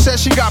 Frisch said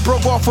she got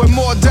broke off with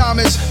more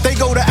diamonds. They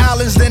go to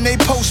Allen's, then they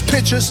post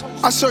pictures.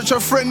 I search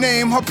her friend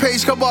name, her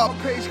page come up.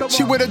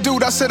 She with a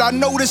dude, I said I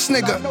know this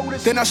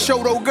nigga. Then I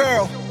showed old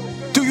girl,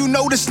 do you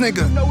know this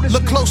nigga?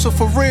 Look closer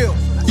for real.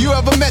 You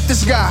ever met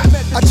this guy?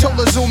 I told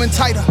her zoom in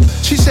tighter.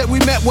 She said we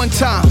met one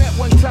time.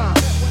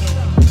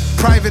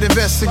 Private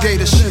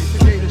investigator shit.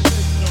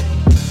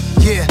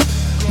 Yeah,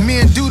 me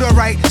and Duda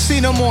right.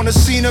 Seen him on the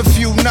scene a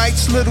few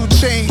nights. Little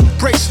chain,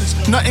 bracelets,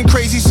 nothing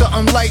crazy,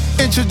 something light.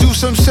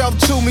 Introduce himself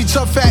to me,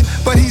 tough act,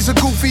 but he's a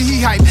goofy,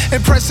 he hype.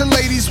 Impressing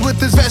ladies with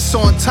his vest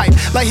on tight.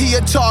 Like he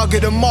a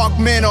target, a marked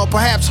man, or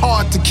perhaps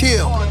hard to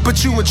kill.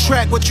 But you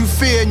attract what you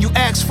fear and you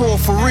ask for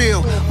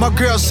real. My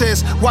girl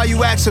says, why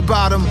you ask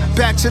about him?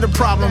 Back to the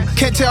problem.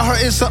 Can't tell her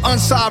it's an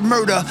unsolved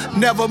murder.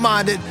 Never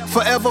mind it,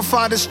 forever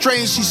find it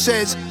strange, she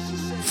says.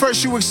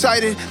 First you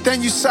excited,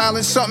 then you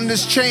silent, something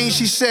that's changed,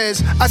 she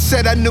says. I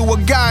said I knew a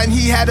guy and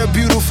he had a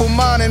beautiful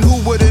mind, and who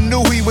would've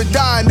knew he would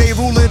die, and they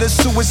ruled it a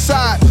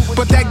suicide.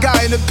 But that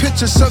guy in the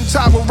picture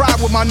sometime will ride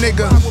with my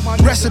nigga.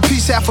 Rest in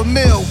peace,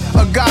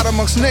 $500,000, a god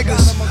amongst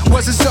niggas.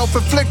 Was it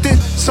self-inflicted?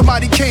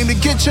 Somebody came to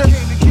get you?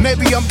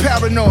 Maybe I'm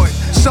paranoid,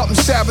 something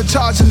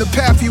sabotaging the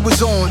path you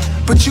was on.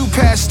 But you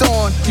passed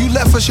on, you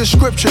left us your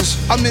scriptures.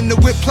 I'm in the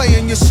whip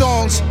playing your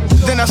songs.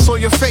 Then I saw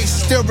your face,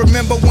 still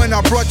remember when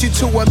I brought you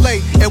to LA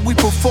and we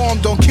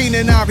performed on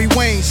Keenan Ivory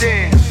Wayne's.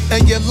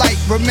 And your light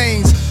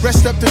remains,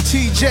 rest up to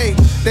TJ.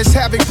 That's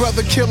having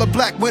brother kill a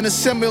black in a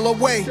similar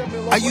way.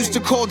 I used to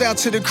call down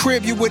to the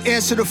crib, you would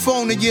answer the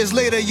phone, and years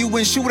later you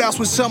in shootouts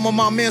with some of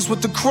my mans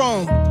with the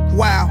chrome.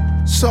 Wow,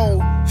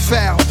 so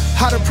foul.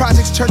 How the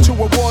projects turn to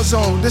a war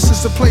zone. This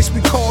is the place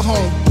we call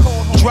home.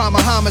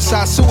 Drama,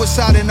 homicide,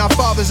 suicide in our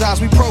father's eyes.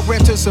 We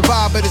programmed to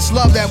survive, but it's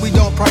love that we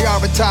don't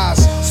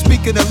prioritize.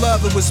 Speaking of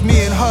love, it was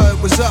me and her. It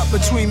was up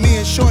between me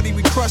and Shorty.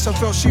 We crushed. I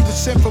felt she was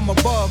sent from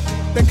above.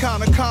 That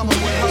kind of karma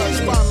when her is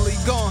finally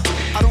gone.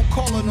 I don't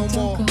call her no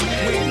more. We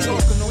ain't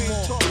talking no more.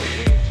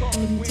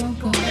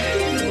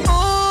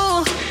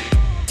 Oh,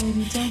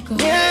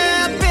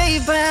 yeah,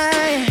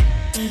 baby.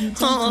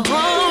 Oh,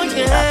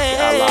 yeah.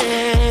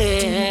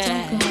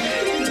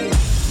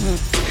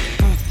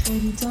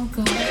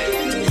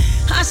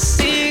 I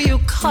see you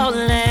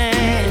calling,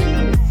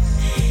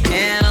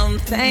 and I'm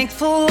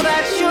thankful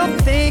that you're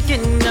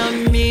thinking of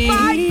me.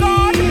 My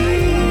God.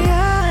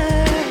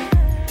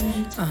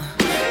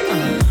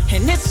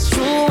 And it's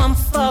true, I'm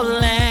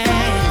falling,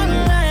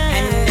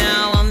 and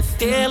now I'm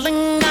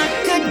feeling I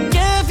could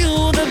give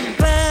you the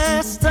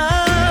best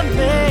of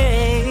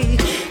me,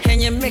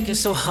 and you make it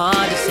so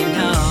hard to say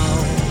no.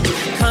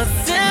 'Cause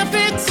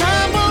every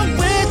time I'm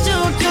with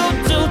you, you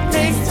do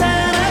things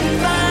that I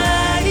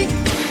like.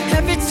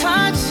 Every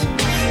touch,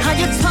 how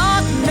you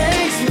talk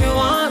makes me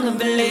wanna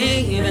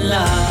believe in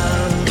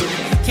love.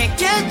 Can't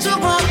get you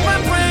off my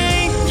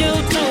brain, you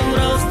do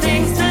those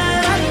things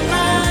that I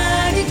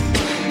like.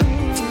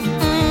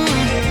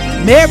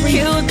 Mary,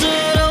 you do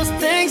those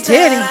things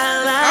Diddy. that I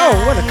like. Oh,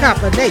 what a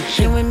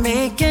combination. And we're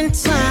making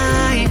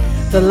time.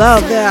 The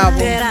Love album.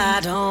 That I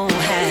don't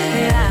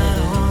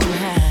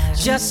have.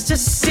 Just to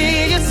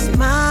see you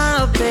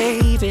smile,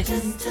 baby.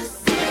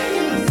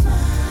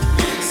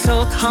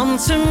 So come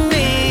to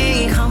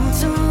me,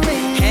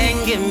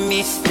 and give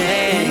me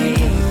stay,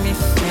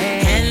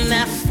 and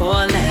that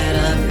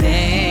four-letter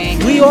thing.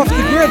 We off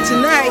the grid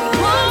tonight.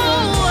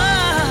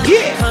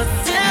 Yeah. 'Cause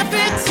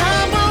every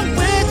time I'm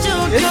with you,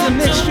 This is the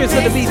mixtures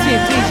of the BT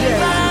and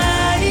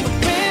DJ.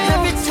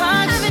 Every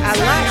touch, I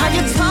like how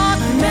you talk,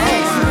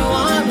 makes me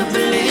wanna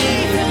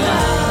believe in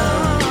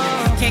love.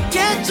 Can't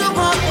get you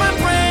off my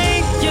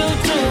brain, you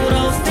do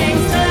those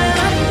things that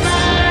I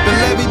like. The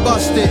levee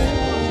busted.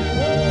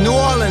 New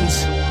Orleans,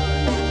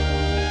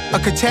 a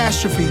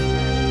catastrophe.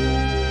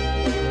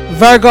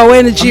 Virgo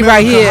energy America,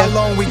 right here. How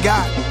long we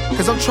got?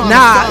 'Cause I'm trying Nas,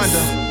 to find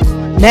her.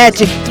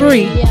 Magic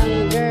 3.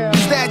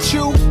 Is that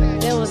you?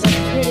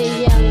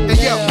 And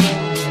yo,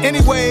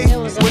 anyway,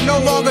 with no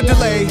longer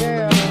delay,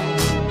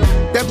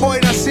 that boy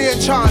I see in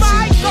Chauncey.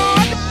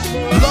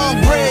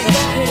 Long braids,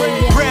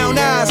 brown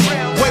eyes,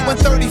 weight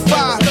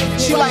 135.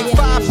 She like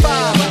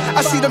 5'5".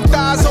 I see them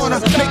thighs on her,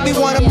 make me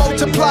wanna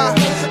multiply.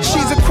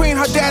 She's a queen,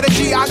 her dad a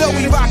G, I know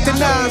we rock the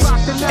nines.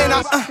 And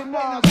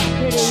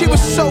she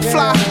was so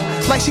fly,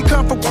 like she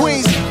come from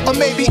Queens or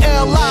maybe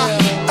LI.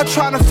 I'm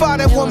trying to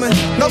find that woman,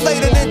 no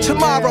later than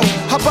tomorrow.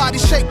 Her body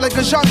shaped like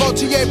a Jean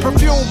Gaultier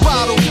perfume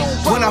bottle.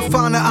 When I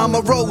find her,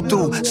 I'ma roll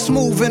through,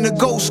 smooth in the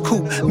ghost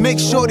coupe. Make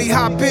sure they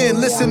hop in,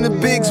 listen to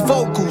Big's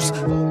vocals.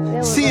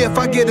 See if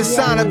I get a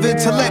sign of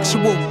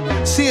intellectual.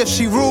 See if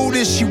she rude,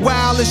 is she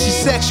wild, is she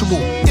sexual.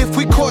 If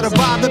we caught a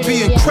vibe, that'd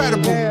be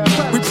incredible.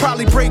 We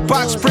probably break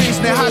box springs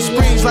and hot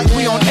springs like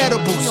we on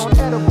edibles.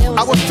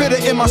 I would fit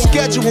her in my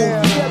schedule.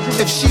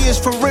 If she is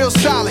for real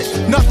solid,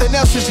 nothing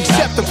else is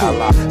acceptable.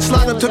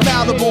 Slide up to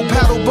Malibu,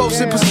 paddle boats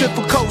in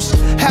Pacific Coast.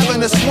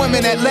 Having a swim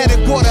in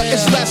Atlantic water,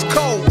 it's less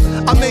cold.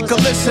 I make her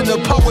listen to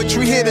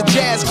poetry, hit a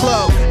jazz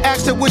club.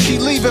 Asked her would she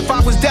leave if I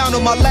was down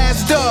on my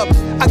last dub.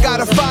 I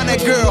gotta find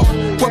that girl,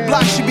 what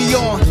block she be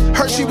on.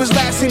 Heard she was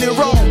last seen in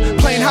Rome,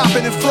 plane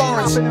hopping in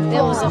Florence. It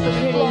was a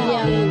pretty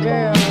young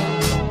girl.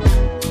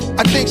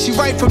 I think she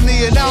right for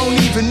me and I don't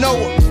even know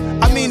her.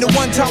 I mean the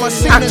one time I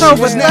seen her, she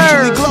October was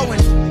naturally 3rd. glowing.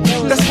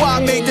 That's why I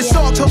made this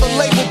song till the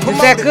label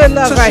promote that it, good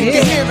love so right she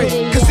can here? hear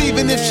it. Cause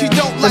even if she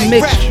don't like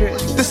rap,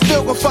 they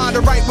still gon' find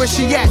her right where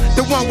she at.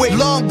 The one with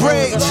long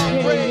braids,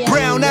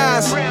 brown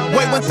eyes,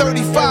 weight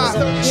 135.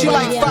 She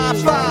like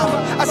 5'5".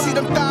 I see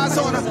them thighs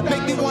on her,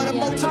 make me wanna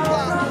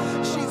multiply.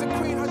 She's a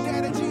queen, her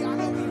dad a G.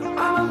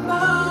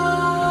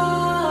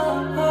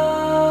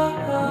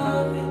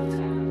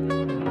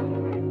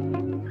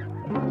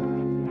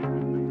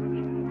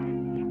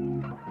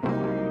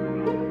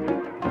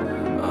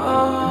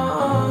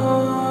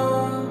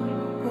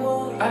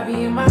 I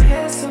be in my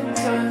head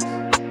sometimes,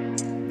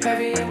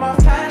 heavy in my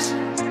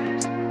fashion.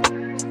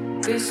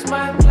 This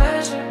my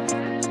pleasure.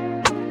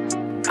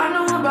 I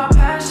know about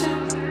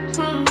passion.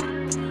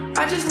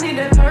 just need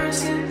that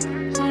person.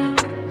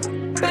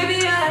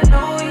 Baby, I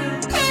know you.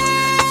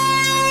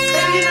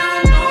 Baby, now I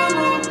know.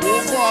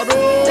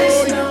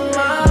 Listen to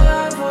my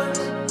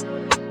voice,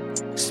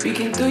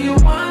 speaking through your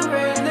one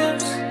red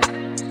lips.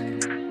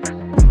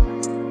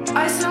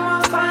 I set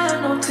my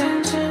fire, no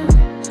tension.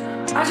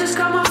 I just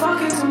got my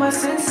fucking to my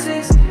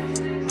senses.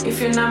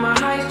 If you're not my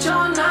height, you're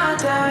not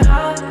that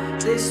high.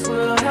 This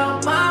will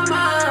help my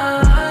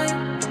mind.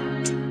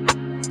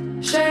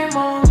 Shame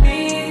on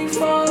me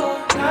for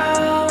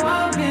how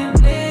I've been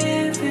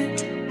living.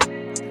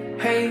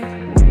 Hey,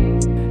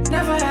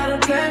 never had a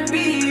plan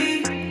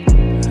B.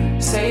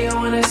 Say you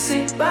wanna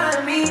sit by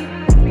me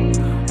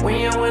when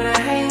you wanna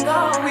hang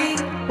all week.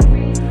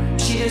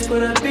 She just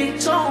put a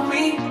bitch on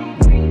me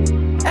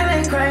and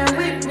then crying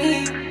with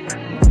me.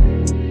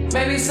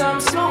 Maybe some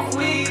smoke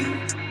weed.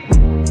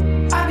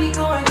 I be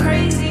going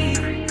crazy.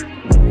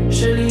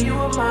 Surely you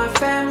are my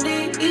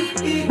family.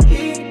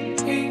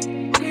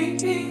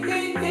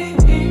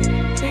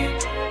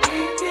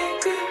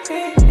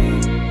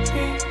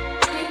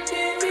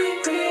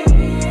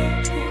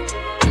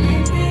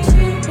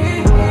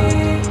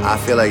 I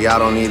feel like y'all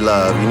don't need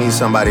love. You need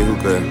somebody who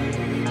could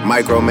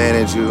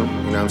micromanage you, you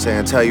know what I'm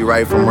saying? Tell you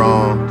right from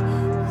wrong,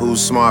 who's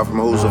smart from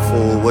who's a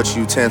fool, which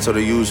utensil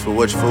to use for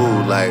which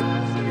food. Like,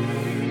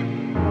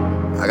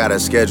 I got a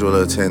schedule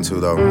to attend to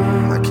though.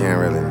 I can't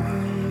really.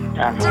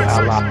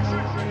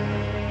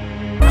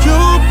 You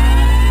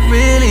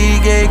really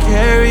get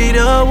carried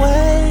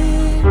away,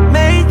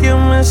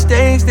 making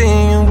mistakes,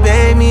 then you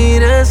beg me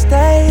to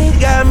stay.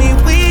 Got me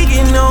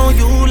weaking on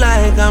you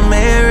like I'm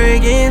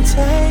arrogant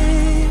tape.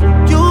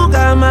 You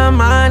got my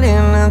mind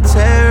in a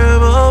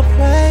terrible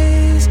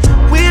place.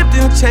 Whipped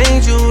and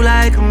changed you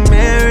like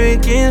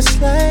American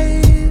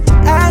slave.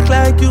 Act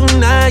like you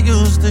not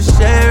used to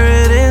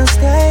Sheridan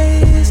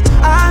stays.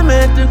 I'm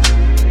at the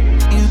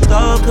you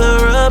thought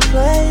could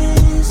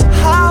replace.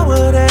 How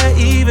would that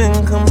even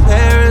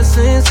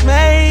comparisons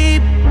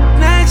made?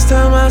 Next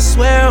time I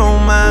swear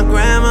on my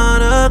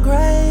grandmother's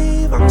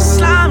grave, I'm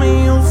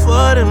sliming you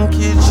for them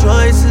kid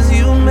choices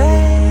you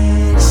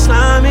made.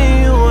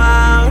 Sliming you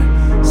out,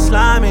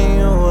 sliming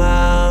you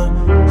out,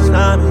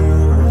 sliming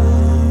you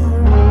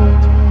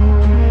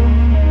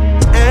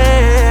out.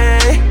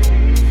 Hey,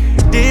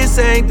 this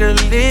ain't the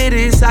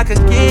latest I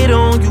could get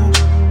on you.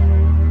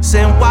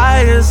 Send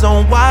wires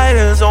on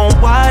wires on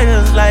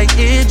wires like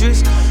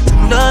Idris.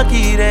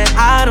 Lucky that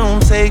I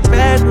don't take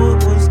back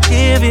what was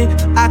given.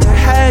 I could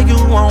have you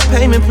on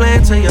payment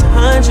plan till you're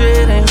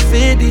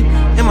 150.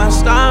 And my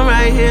star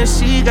right here,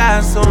 she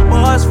got some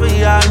bars for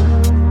y'all.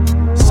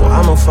 So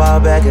I'ma fall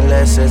back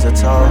unless there's a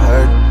tall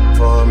hurt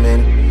for a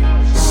minute.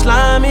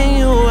 Sliming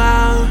you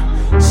out,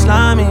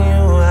 sliming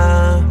you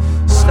out,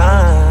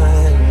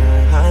 sliming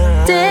you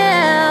out.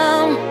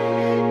 Damn,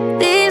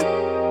 these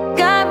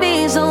got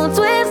me so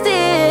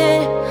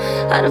twisted.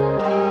 I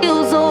done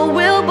you so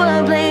real,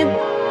 but blame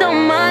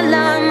on my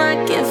line. I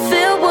can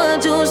feel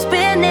what you're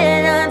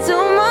spinning. Not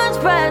too much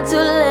pride to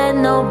let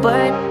no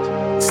bird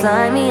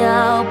slide me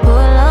out. Pull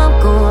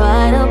up, go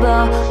right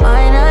about.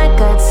 Mine, I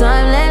got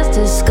time, let's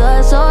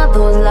discuss all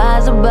those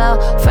lies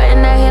about.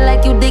 Friend out here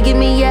like you digging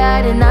me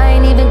out, and I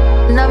ain't even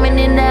numbing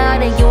it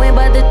out. And you ain't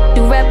bothered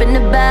you rapping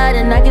about,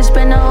 and I can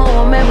spend the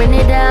whole wearing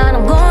it down.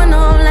 I'm going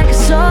home like a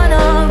sort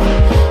of.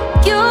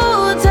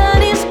 You tell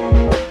these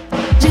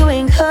you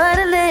ain't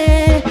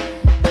cuddling,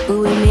 but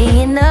with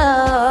me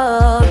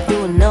enough,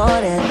 you know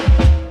that.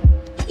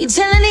 You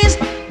telling these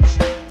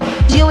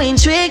you ain't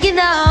tricking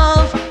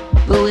off,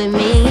 but with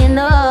me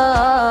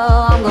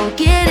enough, I'm gon'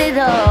 get it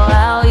all.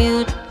 How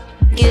you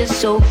get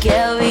so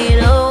carried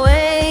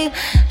away,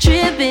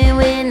 tripping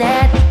when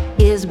that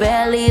is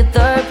barely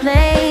third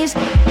place.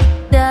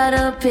 That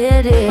a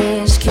pity,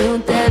 it's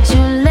cute that you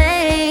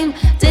lame.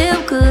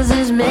 Damn, cause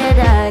it's mad,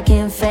 I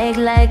can fake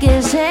like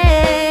it's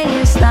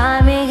hate.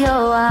 Slimy you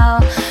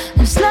out,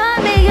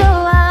 slimy you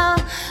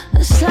out,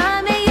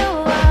 slimy you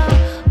out.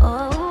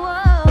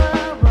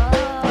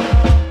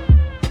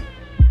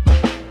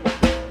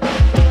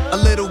 A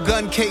little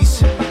gun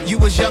case, you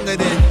was younger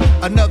then.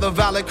 Another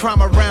violent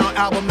crime around,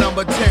 album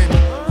number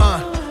 10.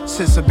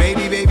 Since a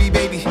baby, baby,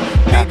 baby,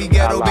 baby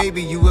ghetto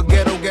baby, you a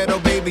ghetto, ghetto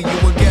baby, you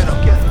a ghetto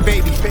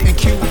baby. And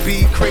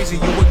QB crazy,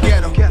 you a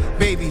ghetto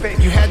baby.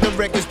 You had the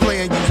records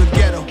playing, you a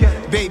ghetto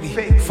baby.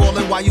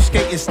 Falling while you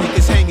skating,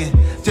 sneakers hanging.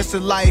 Just the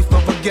life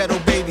of a ghetto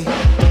baby.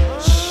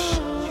 Shh.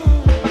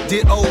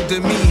 Did old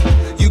to me,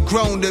 you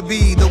grown to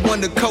be the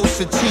one to coast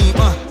the team.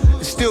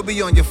 And still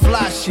be on your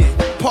fly shit.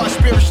 Part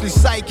spiritually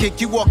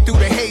psychic, you walk through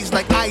the haze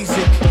like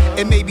Isaac.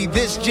 And maybe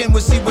this gen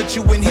will see what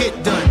you and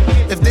hit done.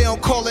 If they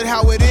don't call it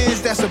how it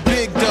is, that's a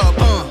big dub.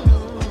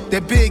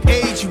 That big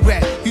age you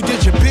at, you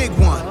did your big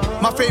one.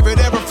 My favorite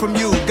ever from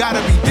you, gotta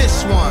be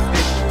this one.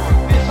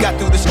 Got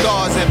through the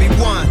scars,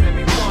 everyone.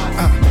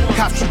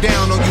 Cops you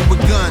down on you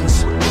with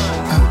guns.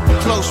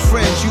 Close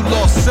friends, you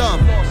lost some.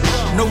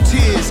 No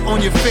tears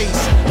on your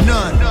face,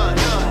 none.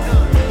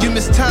 You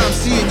miss time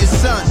seeing your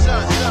son.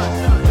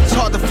 It's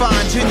hard to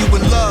find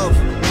genuine love.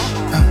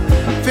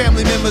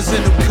 Family members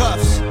in the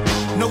cuffs.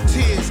 No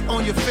tears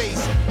on your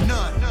face,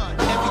 none.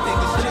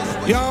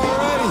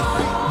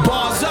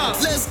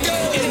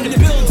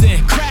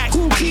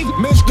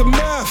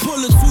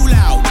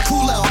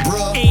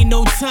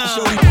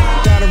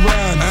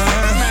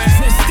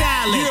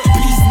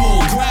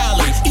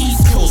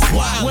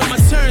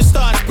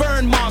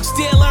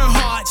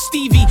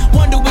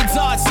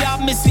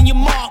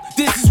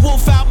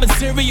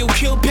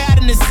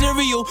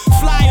 cereal.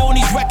 Fly on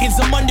these records,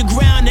 I'm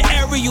underground, the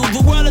aerial.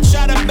 The world will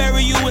try to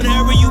bury you and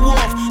hurry you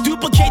off.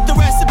 Duplicate the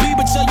recipe,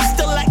 but yo, you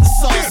still like the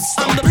sauce.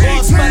 I'm the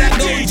boss, but I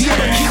go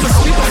deeper, keep a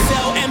sweeper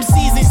cell.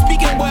 MCs ain't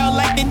speaking well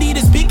like they need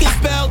a speaking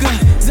spell.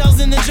 Zells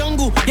in the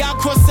jungle, y'all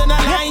crossing the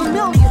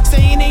line.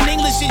 Saying ain't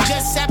English, it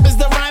just happens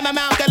to rhyme, I'm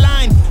out the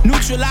line.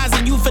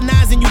 Neutralizing,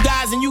 euthanizing you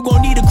guys, and you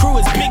gon' need a crew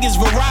as big as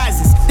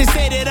Verizon's. They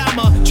say that I'm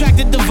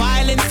attracted to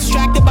violence,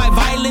 distracted by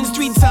violence.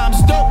 3 times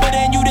doper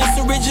than you, this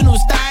original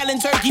style. And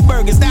turkey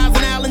burgers,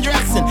 Thousand Island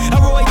dressing. A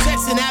Roy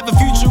Jackson, have a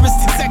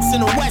futuristic sex in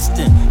a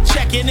western.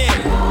 Checking in.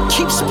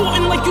 Keep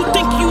sporting like you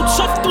think you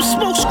tough. Those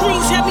smoke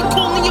screens have me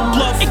calling your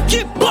bluff. And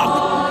get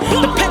bucked.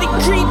 The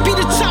pedigree be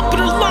the top of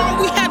the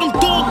line. We had them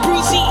dog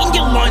breeze eating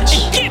your lunch.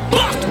 And get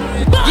bucked.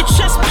 Your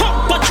chest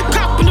pump, but you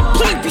copping the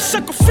plea. Be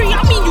sucker free,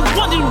 I mean you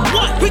running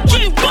what? We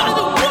get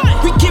bucked.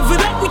 We give it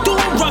up, we doing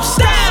rough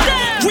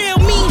style. Real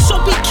mean, so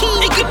be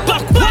keen and get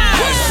bucked wild.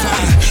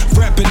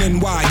 Rapping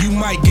NY, you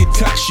might get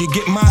touched. You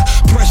get my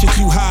pressure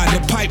too high,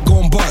 the pipe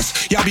gon'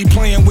 bust. Y'all be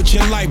playing with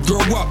your life,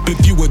 grow up.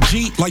 If you a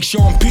G like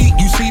Sean P,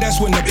 you see that's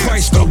when the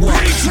price go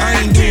up.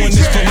 I ain't doing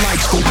this for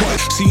likes, for what?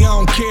 See, I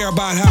don't care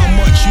about how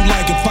much you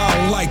like if I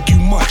don't like you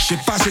much.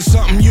 If I say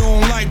something you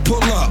don't like,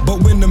 pull up.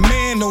 But when the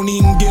man don't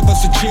even give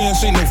us a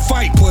chance, ain't no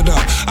fight put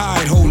up.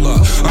 Alright, hold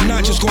up. I'm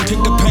not just gonna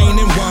take the pain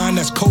and wine,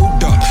 that's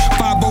cold up.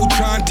 5-0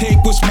 try and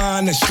take what's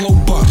mine, that's slow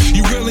buck.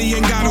 You really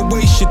ain't gotta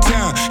waste your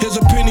time. Here's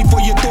a penny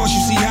for your thoughts, you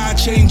see how I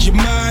change your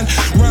mind.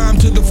 Rhyme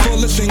to the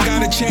fullest, ain't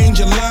gotta change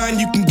your line.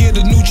 You can get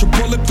a neutral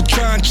bullet for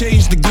trying to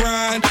change the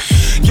grind.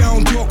 Y'all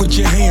don't talk with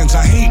your hands,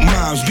 I hate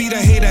moms. Beat a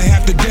hater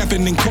half to death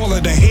and then call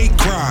it a hate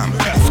crime.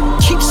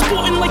 Keep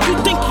sporting like you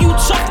think you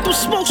tough. Those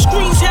smoke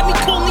screens have me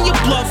calling your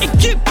bluff. And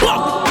get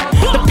bucked.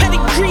 The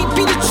pedigree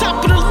be the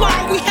top of the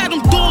line. We had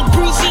them dog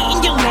breeze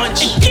eating your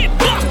lunch. And get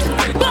bucked.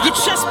 Your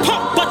chest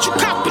pump, but you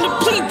copping the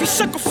plea. Be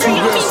sucker free.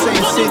 Real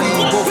same city,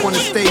 you both wanna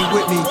stay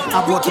with me.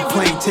 I bought the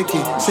plane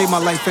ticket. Say my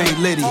life ain't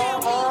litty.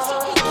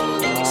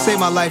 Say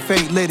my life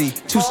ain't litty.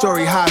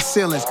 2-story high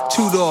ceilings,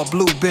 2-door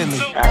blue Bentley.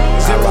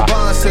 Zero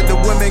Bond said the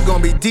women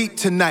gon' be deep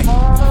tonight.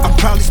 I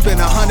probably spend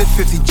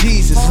 150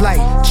 G's, it's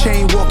light.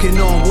 Chain walking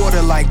on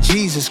water like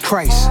Jesus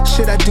Christ.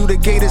 Should I do the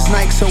Gators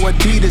Nikes or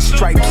Adidas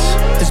stripes?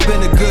 It's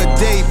been a good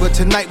day, but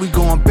tonight we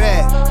going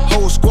bad.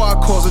 Whole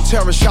squad calls a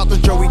terror, shout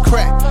to Joey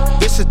Crack.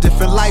 This a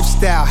different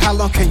lifestyle, how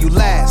long can you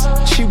last?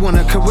 She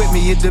wanna come with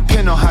me, it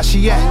depend on how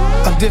she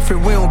act. I'm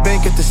different, we don't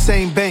bank at the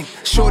same bank.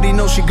 Shorty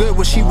know she good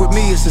when she with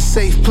me, it's a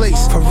safe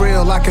place. For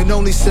real, I can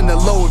only send her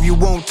low if you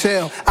won't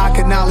tell. I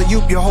can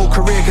alley-oop your whole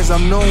career cause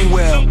I'm known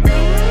well.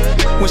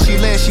 When she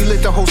lands, she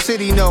let the whole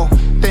city know.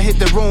 Then hit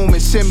the room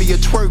and send me a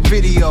twerk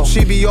video.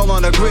 She be all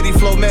on a gritty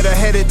flow, met her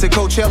headed to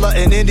Coachella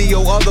and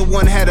Indio. Other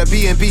one had a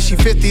B&B, she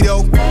 50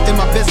 though. In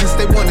my business,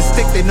 they wanna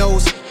stick their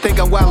nose. Think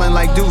I'm wildin'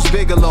 like Deuce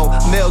Bigelow.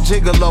 Male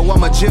gigolo,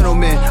 I'm a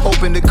gentleman.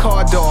 Open the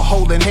car door,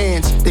 holding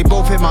hands. They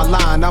both hit my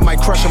line, I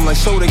might crush them like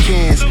soda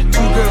cans. 2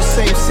 girls,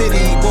 same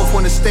city, both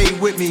wanna stay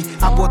with me.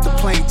 I bought the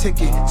plane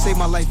ticket, say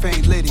my life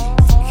ain't litty.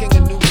 King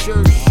of New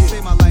Jersey,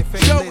 say my life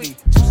ain't litty.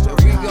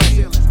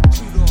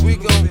 We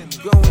going,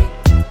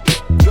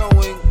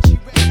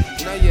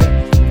 not yet.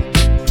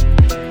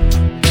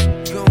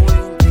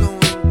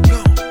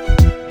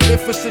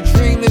 If it's a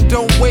dream, then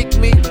don't wake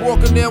me.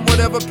 Walking down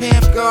whatever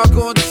path God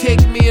gonna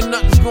take me, and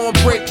nothing's gonna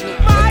break me.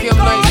 Like M.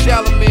 Night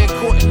Shyamalan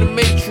caught in the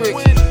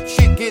Matrix.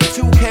 Shit get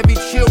too heavy,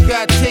 chill,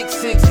 gotta take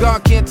 6.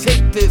 God can't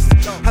take this.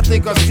 I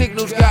think our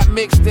signals got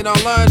mixed and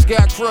our lines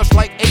got crushed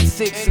like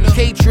A6. And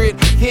K-Trid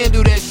can't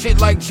do that shit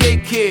like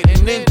J-Kid.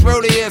 And then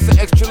throw their ass an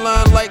extra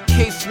line like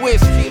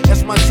K-Swiss.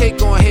 That's my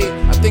take on hate.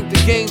 I think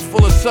the game's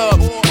full of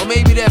subs, or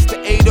maybe that's the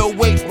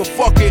 808s, but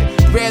fuck it.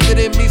 Rather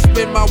than me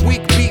spend my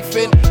week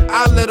beefing,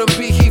 I let him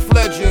be Heath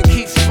Ledger and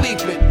keep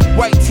sleeping.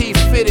 White tee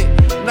fitted,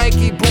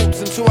 Nike boots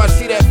until I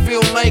see that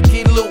Phil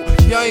Nike loot.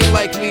 Y'all ain't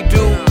like me,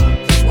 dude.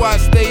 That's why I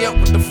stay up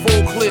with the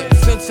full clip.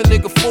 Since a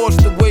nigga forced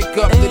to wake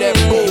up to that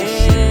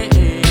bullshit.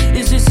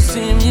 It's just a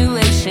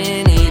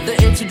simulation. Either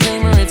it's a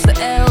dream or it's the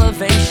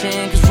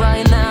elevation. Cause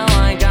right now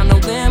I ain't got no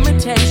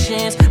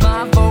limitations.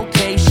 My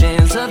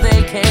vocation's a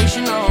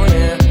vacation, oh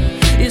yeah.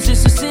 It's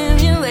just a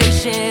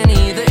simulation.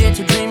 Either it's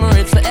a dream or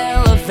it's the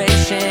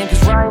elevation.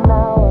 Cause right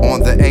now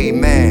on the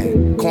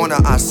Amen corner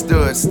I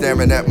stood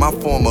staring at my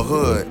former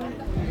hood.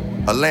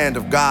 A land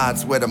of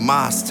gods where the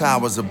mosque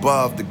towers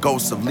above the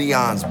ghosts of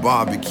Leon's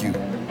barbecue.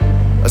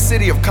 A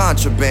city of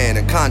contraband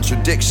and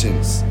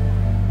contradictions.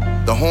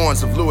 The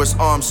horns of Louis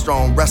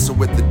Armstrong wrestle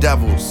with the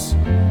devils,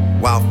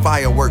 while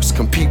fireworks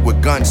compete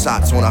with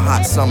gunshots on a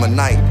hot summer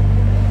night.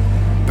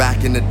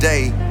 Back in the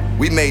day,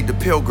 we made the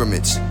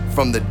pilgrimage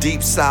from the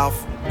deep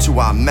south to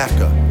our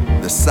Mecca,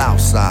 the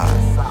south side.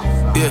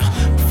 Yeah,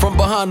 from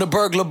behind the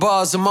burglar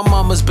bars in my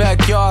mama's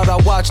backyard, I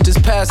watched his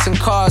passing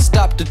cars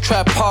stop the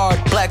trap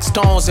hard. Black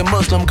stones and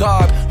Muslim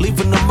garb,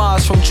 leaving the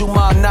mosque from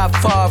Juma not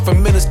far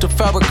from Minister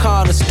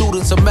Farrakhan. The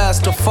students of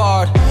Master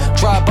Fard,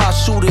 drive-by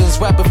shooters,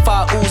 rapid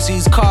fire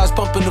Uzis, cars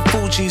bumping the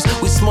Fujis.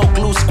 We smoke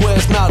loose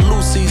squares, not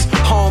Lucy's.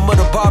 Home of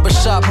the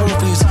barbershop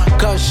movies,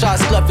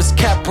 gunshots left his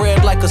cap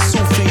red like a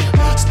Sufi.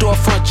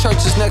 Storefront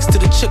church is next to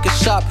the chicken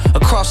shop.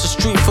 Across the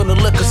street from the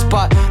liquor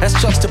spot. That's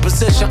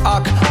juxtaposition,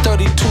 Ock.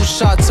 32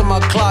 shots in my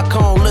Glock. I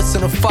don't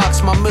listen to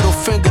Fox. My middle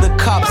finger to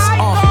cops.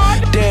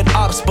 Dead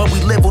ops, but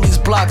we live on these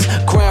blocks.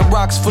 Grand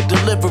rocks for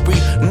delivery.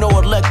 No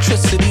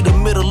electricity. The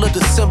middle of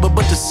December,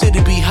 but the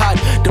city be hot.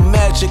 The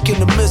magic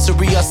and the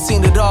misery. I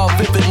seen it all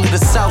vividly. The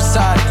South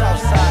Side.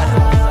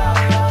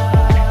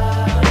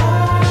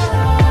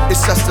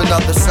 It's just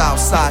another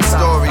Southside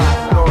story.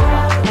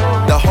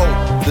 The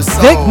hope, the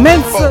soul, Vic the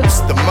Mensa, folks,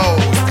 the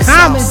moles, the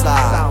Common.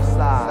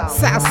 Southside.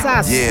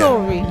 Southside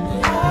story.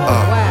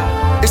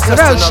 Wow. It's What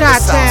just up, another Chi-Town?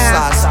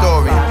 Southside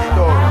story.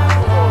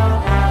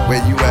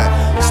 Where you at?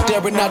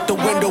 Staring out the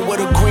window with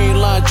a green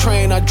line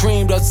train. I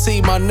dreamed I'd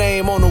see my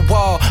name on the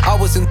wall. I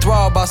was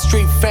enthralled by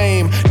street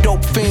fame.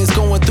 Dope fiends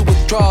going through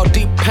withdrawal,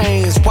 deep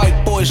pains.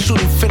 White boys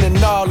shooting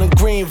fentanyl in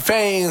green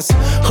veins.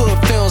 Hood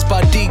films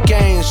by D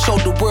Gaines.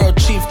 Showed the world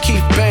Chief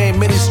Keef Bane.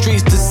 Many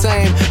streets the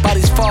same.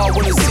 Bodies fall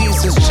when the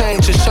seasons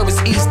change. Your shirt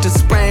is Easter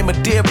spraying. My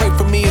dear, pray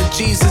for me in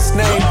Jesus'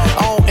 name.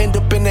 I don't end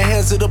up in the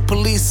hands of the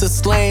police or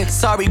slain.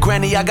 Sorry,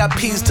 Granny, I got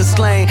peas to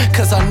slain.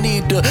 Cause I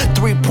need the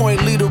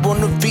 3-point leader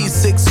on the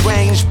V6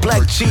 range.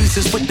 Black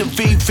Jesus with the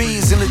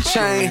VVs in the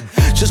chain.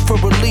 Just for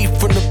relief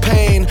from the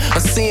pain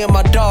of seeing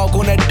my dog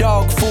on that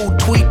dog food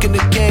tweaking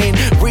the game.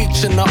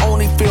 Reaching, I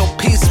only feel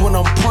peace when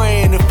I'm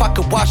praying. If I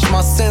could wash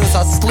my sins,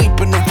 I'd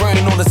sleep in the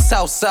rain on the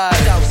South Side.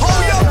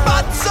 Hold your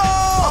butts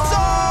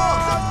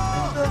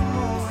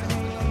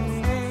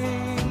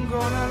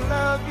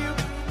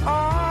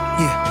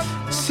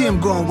Yeah, see him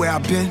going where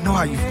I've been, know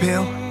how you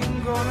feel.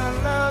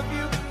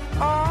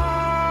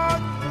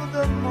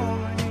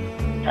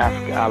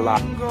 Africa,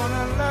 Allah.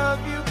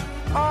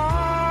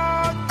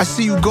 I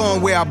see you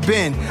going where I've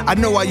been. I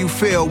know how you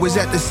feel. Was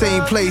at the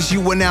same place you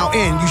were now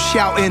in. You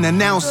shouting,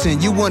 announcing.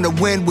 You wanna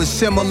win with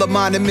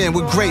similar-minded men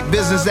with great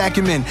business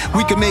acumen.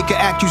 We can make an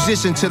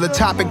accusation till the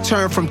topic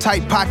turn from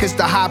tight pockets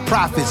to high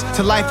profits.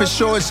 To life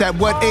assurance, at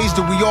what age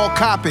do we all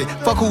cop it?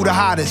 Fuck who the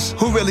hottest?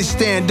 Who really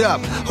stand up?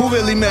 Who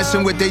really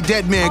messing with they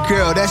dead man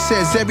girl? That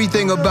says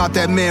everything about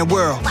that man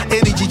world.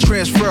 Energy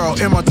transfer,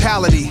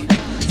 immortality.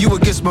 You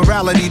against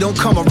morality, don't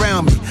come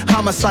around me.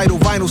 Homicidal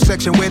vinyl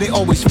section where they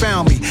always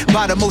found me.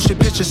 By the motion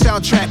picture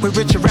soundtrack with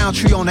Richard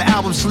Roundtree on the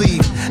album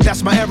sleeve.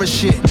 That's my era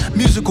shit.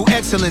 Musical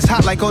excellence,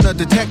 hot like on a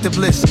detective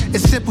list.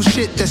 It's simple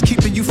shit that's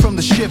keeping you from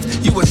the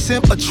shift. You a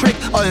simp, a trick,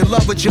 or in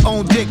love with your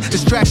own dick.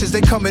 Distractions,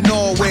 they come in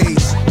all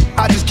ways.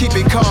 I just keep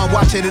it calm,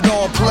 watching it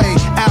all play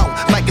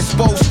out like it's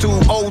supposed to.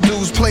 Old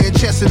dudes playing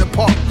chess in the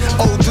park.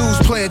 Old dudes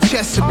playing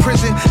chess in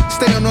prison.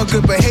 Staying on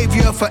good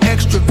behavior for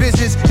extra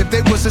visits. If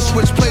they was to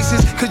switch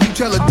places, could you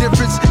tell a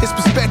difference? It's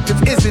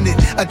perspective, isn't it?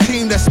 A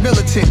team that's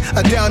militant,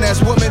 a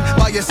down-ass woman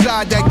by your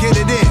side that get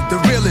it in. The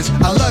realest,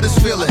 I love this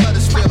feeling.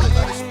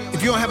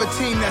 If you don't have a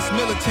team that's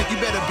militant, you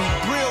better be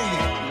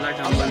brilliant.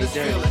 I love this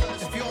feeling.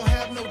 If you don't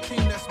have no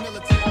team that's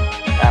militant,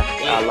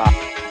 Africa, Allah.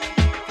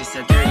 It's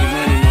that dirty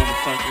money,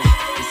 motherfuckers.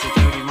 It's that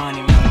dirty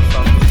money,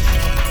 motherfuckers.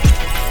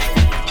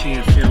 I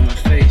can't feel my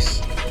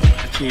face.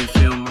 I can't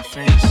feel my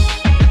face.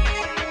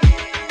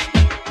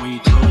 When you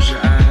close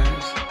your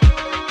eyes,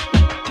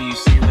 do you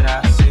see what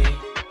I see?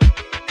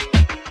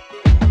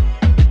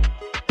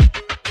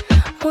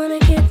 Wanna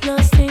get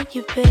lost in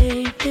you,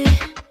 baby.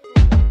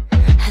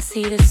 I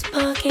see the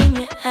spark in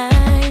your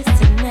eyes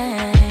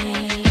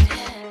tonight.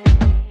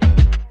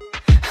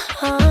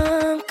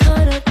 I'm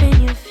caught up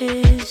in your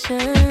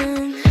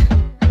vision.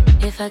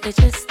 If I could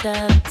just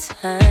stop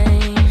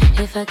time.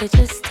 If I could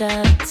just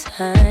stop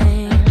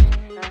time.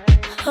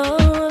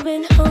 Oh, I've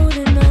been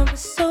holding on for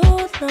so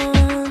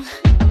long.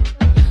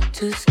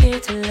 Too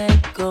scared to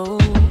let go.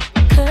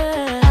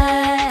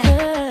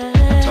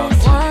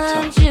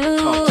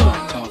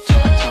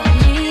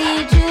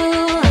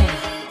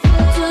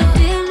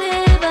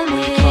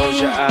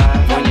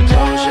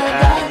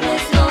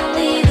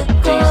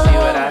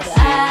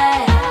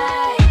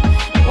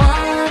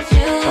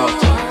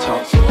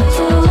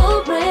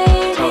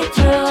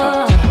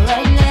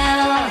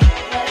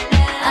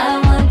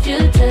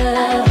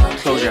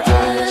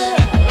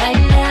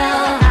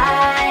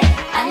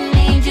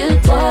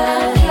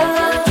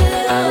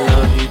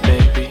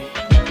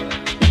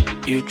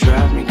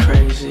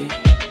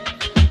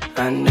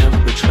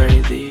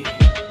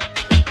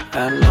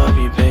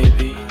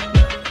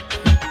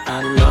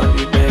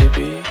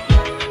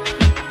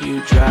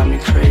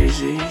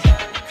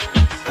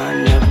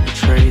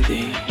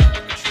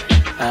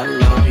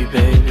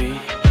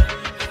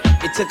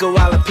 Took a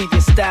while to peep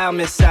your style,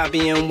 Miss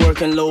Sabian.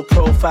 Working low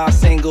profile,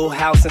 single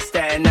house in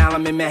Staten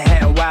Island, in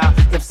Manhattan. Wow,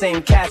 them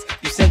same cats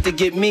you sent to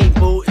get me,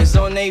 boo, is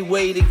on their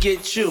way to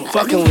get you.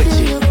 Fucking with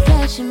you. Your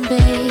passion,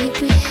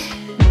 baby.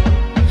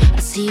 I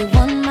see you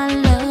want my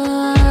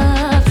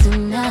love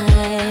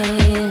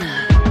tonight.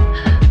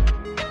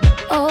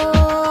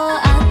 Oh,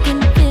 I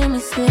can feel me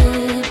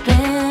slipping.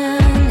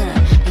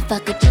 If I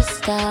could just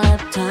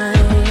stop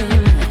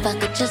time. If I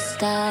could just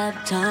stop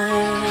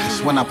time.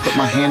 when I put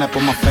my hand up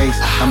on my face.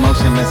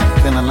 Emotionless,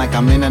 feeling like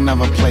I'm in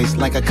another place,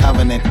 like a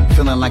covenant.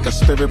 Feeling like a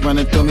spirit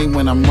running through me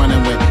when I'm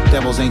running with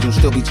devil's angels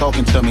still be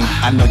talking to me.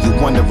 I know you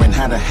wondering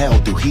how the hell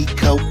do he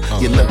cope?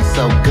 You look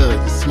so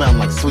good, you smell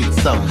like sweet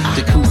soap.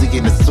 Jacuzzi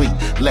in the suite,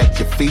 let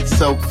your feet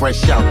soak.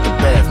 Fresh out the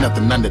bath,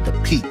 nothing under the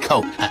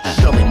peacoat.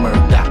 Shirley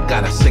Murdoch,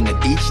 gotta sing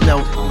at each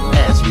note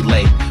as we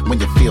lay when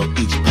you feel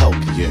each poke.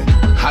 Yeah.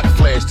 Hot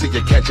flares till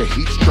you catch a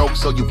heat stroke,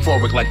 so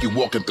euphoric like you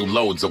walking through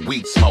loads of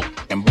weed smoke.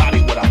 Embody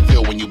what I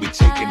feel when you be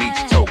taking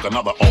each toke.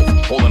 Another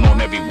oath, holding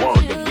on every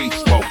word that we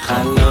spoke.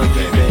 I love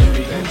you,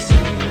 baby.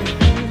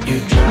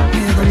 You drive me.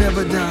 We ain't gon'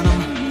 never die, no.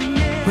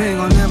 We ain't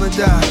gon' never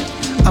die.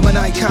 I'm an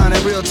icon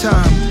in real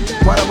time.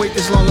 Why'd I wait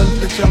this long to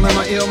let y'all in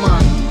my ill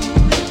mind?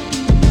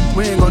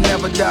 We ain't gon'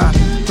 never die.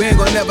 We ain't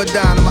gon' never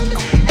die. No.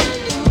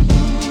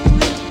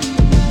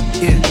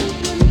 Yeah.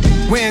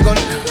 We ain't gon'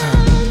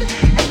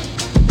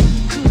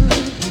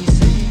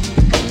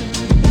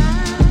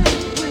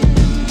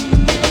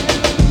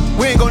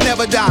 We ain't gon'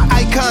 never die,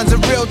 icons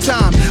in real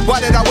time. Why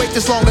did I wait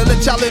this long to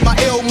let y'all in my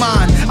ill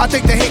mind? I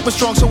think the hate was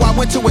strong, so I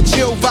went to a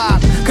chill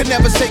vibe. Could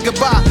never say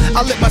goodbye,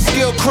 I let my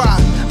skill cry,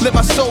 let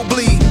my soul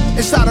bleed.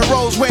 Inside a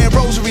rose wearing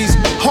rosaries.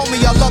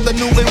 Homie, I love the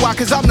new NY,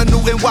 cause I'm the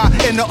new NY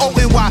and the old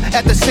NY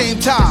at the same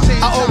time.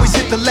 I always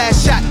hit the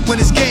last shot when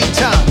it's game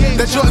time.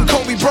 That Jordan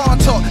Kobe Bron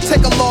talk,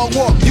 take a long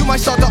walk. You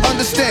might start to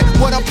understand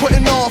what I'm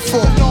putting on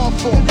for.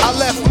 I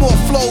left more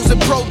flows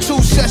and Pro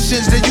 2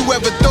 sessions than you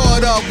ever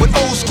thought of with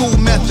old school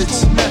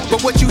methods.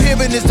 But what you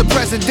hearing is the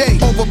present day.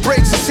 Over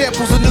breaks and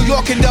samples of New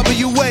York and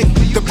WA.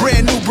 The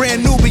brand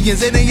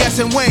Nubians, NAS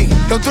and Wayne.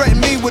 Don't threaten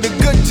me with a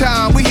good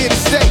time, we here to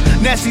stay.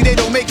 Nasty, they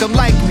don't make them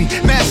like me.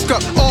 Mask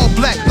up, all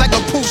black, like a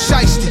Pooh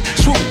Shiesty.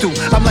 Swoop through,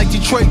 I'm like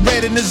Detroit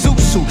Red in the Zoot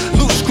suit.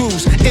 Loose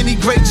screws, any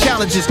great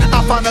challenges,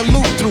 I find a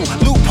loop through.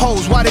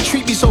 Loopholes, why they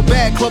treat me so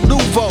bad, Club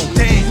Nouveau.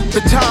 Damn,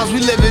 the times we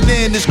living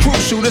in is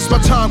crucial. This my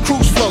Tom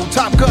Cruise flow.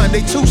 Top Gun,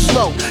 they too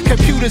slow.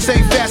 Computers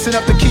ain't fast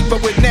enough to keep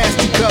up with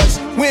nasty, cuz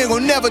we ain't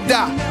gon' never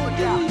die.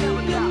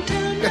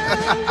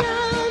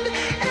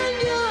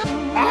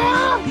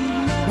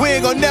 We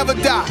ain't gon' never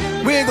die.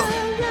 We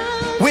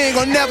ain't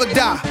gon' never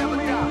die.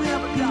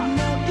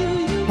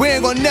 We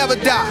ain't gon' never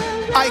die.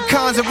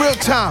 Icons in real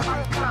time.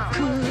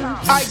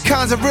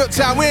 Icons in real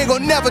time. We ain't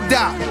gon' never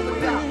die.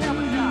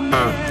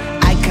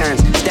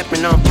 Icons,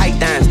 stepping on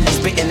pythons,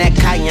 spitting that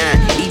cayenne,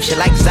 eat you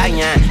like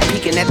Zion,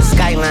 peeking at the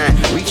skyline,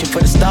 reaching for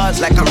the stars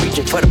like I'm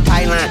reaching for the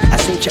pylon. I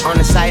seen you on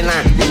the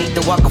sideline, you need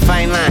to walk a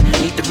fine line,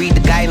 need to read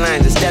the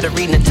guidelines instead of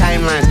reading the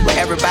timelines, where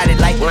everybody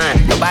like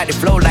line, nobody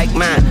flow like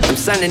mine. I'm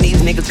sunning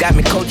these niggas, got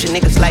me coaching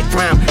niggas like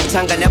prime,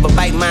 tongue I never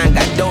bite mine,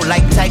 got dough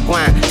like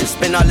Taekwon. To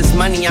spend all this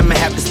money, I'ma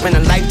have to spend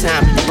a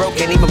lifetime. You broke,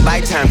 can't even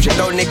buy time, should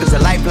throw niggas a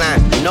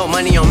lifeline. No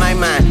money on my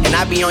mind, and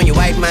I be on your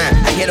wife mind.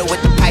 I hit her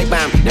with the pipe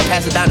bomb, then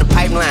pass it down the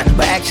pipeline,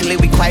 but actually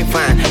we quite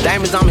fine.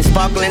 Diamonds on me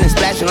sparkling and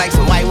splashing like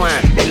some white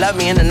wine. They love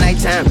me in the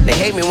nighttime, they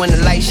hate me when the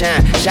light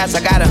shine. Shots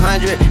I got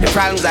 100, and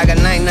problems I got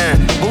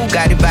 99. Boo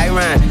got it by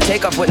Ryan,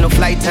 take off with no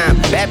flight time.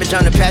 Bad bitch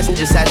on the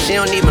passenger side, she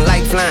don't even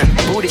like flying.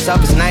 Booty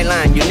soft as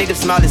nightline, you niggas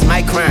small as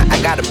my crime. I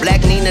got a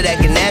black Nina that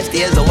get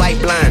nasty as a white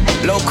blind.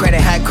 Low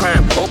credit, high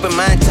crime, open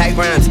mind, tight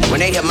rhymes. When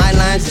they hit my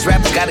lines, these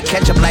rappers gotta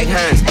catch up like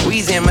Hines.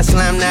 Weezy and my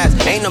slime knives,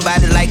 ain't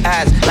nobody like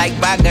eyes. Like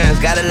bygones,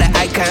 gotta let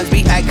icons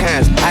be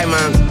icons. Hi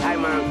moms. Hi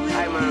moms.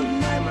 Hi moms.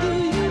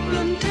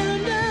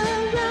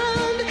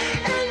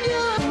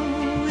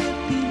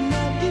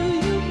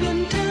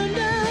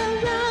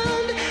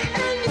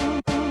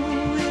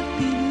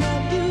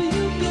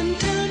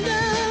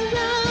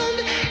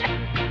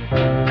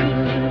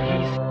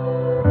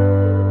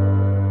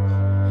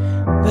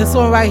 This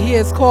one right here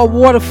is called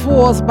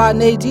Waterfalls by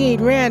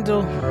Nadine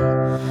Randall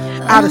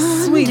out of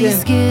Sweden.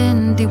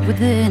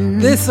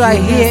 This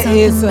right here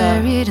is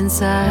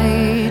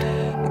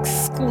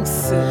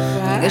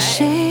exclusive, right? Like a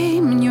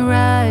shame in your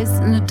eyes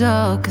in the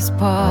darkest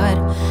part.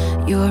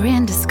 You're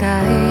in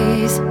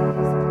disguise.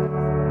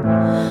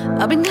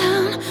 I've been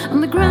down on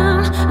the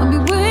ground, I've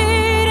been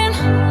waiting,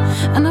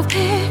 and I've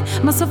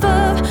picked myself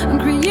up and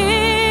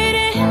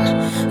creating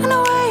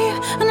a wave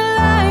and a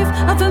life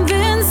of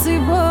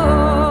invincible.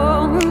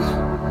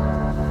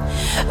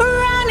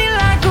 Running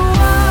like a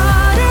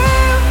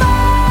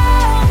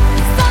waterfall,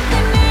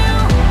 something new.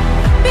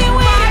 Been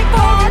waiting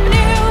for a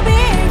new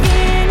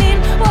beginning.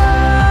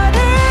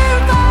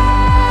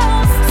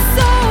 Waterfalls,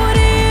 so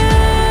do you.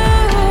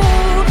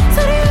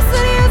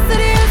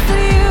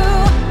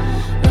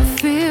 It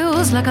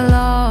feels like I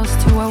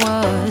lost who I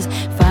was.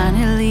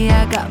 Finally,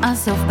 I got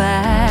myself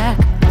back.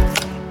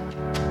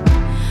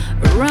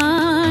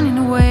 Running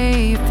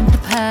away from the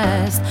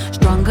past,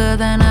 stronger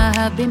than I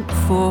have been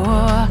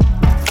before.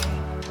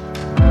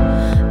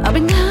 I've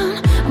been down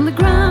on the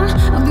ground,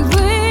 I've been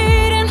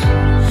waiting,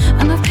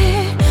 and I've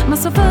picked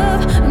myself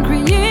up and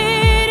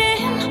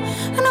creating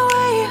a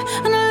wave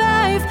and a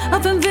life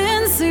of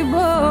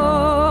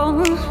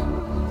invincible.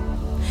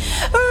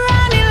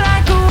 Running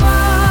like a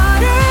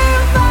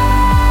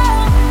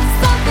waterfall,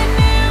 something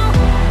new.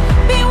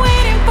 Been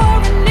waiting for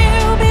a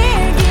new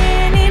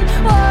beginning.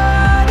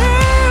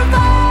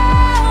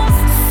 Waterfalls,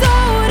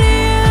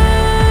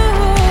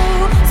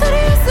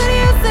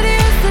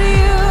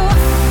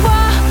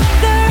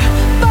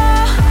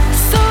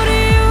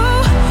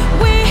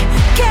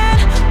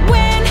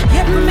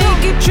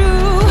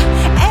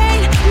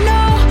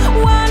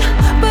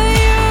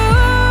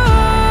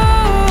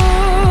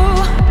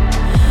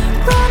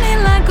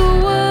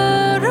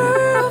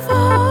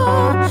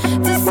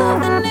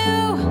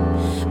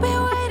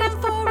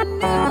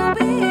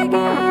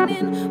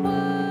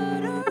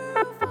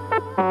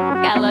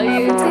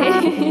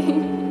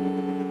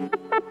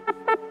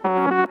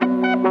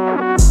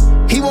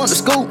 want the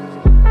scoop,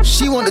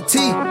 she want the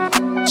tea.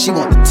 She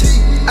want the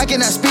tea. I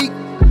cannot speak.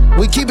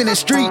 We keepin' it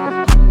street.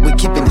 We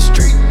keepin' it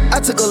street. I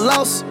took a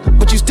loss,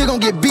 but you still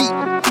gon' get beat.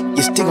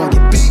 You still gon'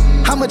 get beat.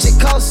 How much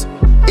it costs?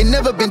 It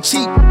never been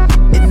cheap.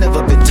 It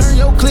never been. Turn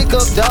your click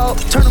up, dog.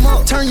 Turn them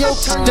up. Turn your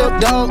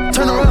up, dog.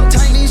 Turn her up.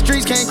 Tight, these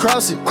streets can't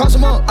cross it. Cross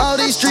them up. All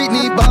these streets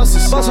need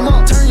bosses. Boss them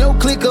up. Turn your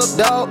click up,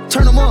 dog.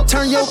 Turn them up.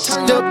 Turn your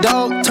up,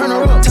 dog. Turn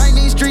her up. Tight,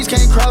 these streets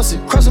can't cross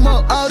it. Cross them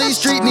up. All these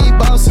streets need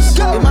bosses.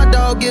 If my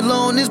dog get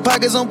low in his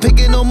pockets, I'm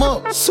picking them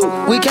up.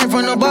 We came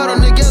from the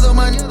bottom together,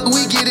 man.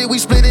 We get it, we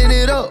splitting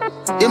it up.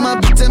 If my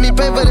bitch tell me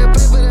pay for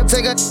that,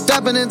 take a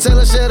stop and then tell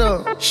her shut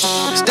up.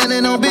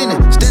 Standing on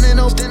business, standing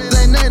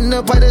ain't nothing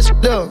to pipe that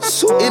shit up.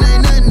 It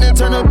ain't nothing to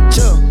turn up,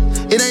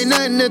 it ain't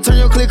nothing to turn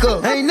your click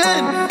up. Ain't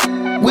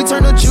nothing. We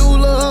turn the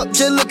jeweler up,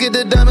 just look at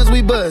the diamonds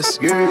we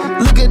bust.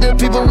 Look at the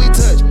people we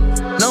touch.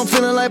 Now I'm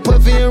feeling like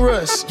Puffy and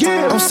Russ.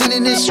 I'm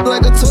sending this shit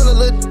like a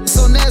toilet,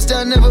 so nasty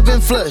I never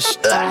been flushed.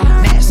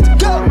 Nasty.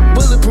 Go.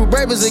 Bulletproof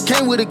bravers, it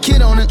came with a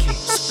kid on it.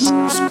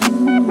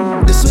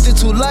 The switch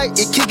is too light,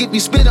 it kick if you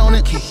spit on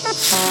it.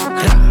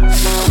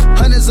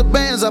 Hundreds of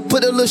bands, I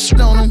put a little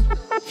shit on them.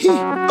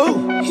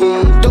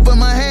 Dope in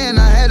my hand,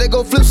 I had to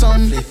go flip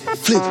something.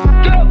 Flip.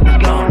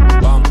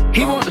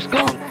 He want the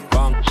skunk.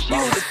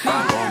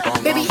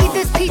 Baby, eat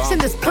this peach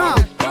and this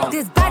plum.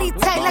 This body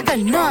tight like a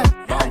nun.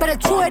 Better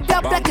chew it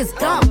up like it's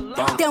gum.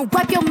 Then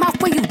wipe your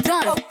mouth when you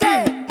done.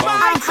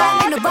 I'm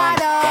high in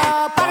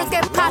Nevada. Bottles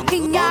get pop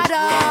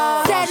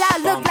pinata. Said I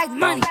look like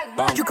money.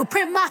 You could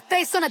print my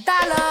face on $1.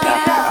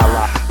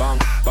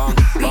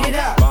 Beat it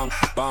up.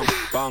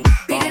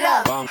 Beat it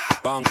up.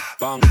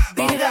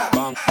 Beat it up.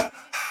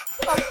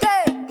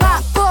 Okay.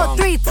 5, 4,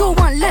 3, 2,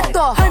 1, lift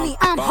off. Honey,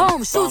 I'm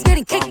home. Shoes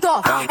getting kicked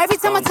off. Every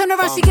time I turn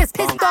around, she gets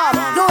pissed off.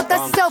 No,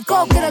 that's yourself,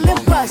 go get a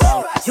lip brush.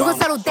 You gon'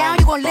 settle down,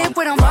 you gon' live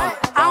with him. I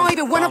don't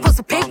even wanna post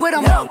a pic with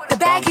him. The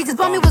bag he just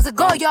bought me was a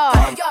go yard.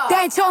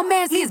 That ain't your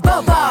man's, he's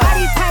Bobo.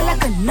 Body tight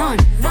like a nun.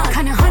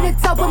 Kinda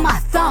hundreds up with my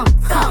thumb.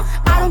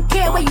 I don't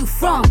care where you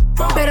from.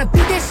 Better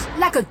beat this shit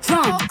like a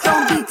drum.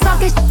 Don't be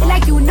talking shit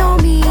like you know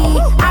me.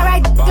 I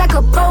ride like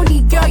a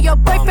pony. Girl, your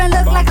boyfriend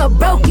look like a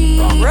brokey.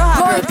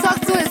 Go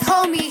talk to his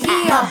homie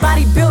here. My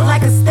body built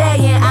like a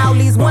stallion. All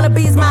these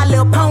wannabes, my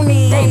little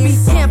pony. They be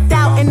pimped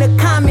out in the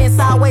comments,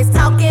 always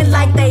talking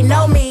like they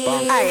know me.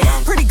 Ay,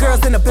 pretty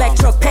girls in a black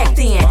truck packed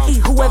in.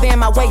 Eat whoever in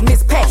my way,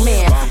 Miss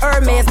Pac-Man.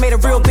 Hermes made a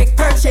real big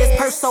purchase.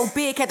 Purse so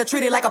big, had to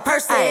treat it like a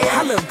person.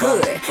 I look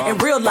good in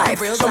real life.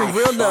 Show me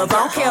real love. I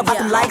don't care about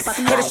them likes.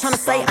 Haters tryna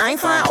say I ain't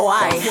fine or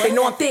I. They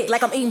know I'm thick,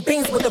 like I'm eating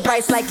beans with the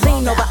rice, like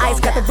lean over ice.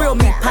 Got the real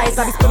meat pies.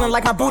 I be spilling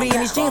like my booty in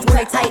these jeans when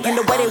they tight. And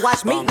the way they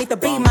watch me need to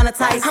be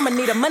monetized. I'ma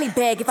need a money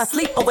bag if I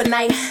sleep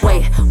overnight.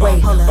 Wait.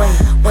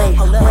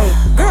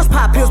 Girls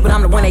pop pills, but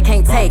I'm the one they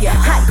can't take.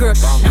 Hot girl,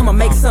 I'ma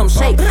make some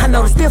shake. I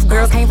know the stiff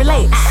girls can't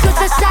relate. Shoot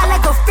your shot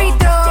like a free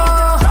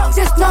throw.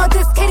 Just know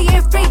this kitty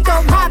ain't free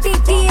throw. My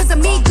BP is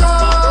amigo.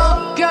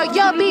 Girl,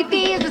 your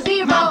BP is a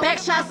 0. My back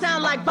shot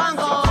sound like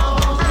bongo. I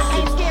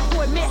ain't scared to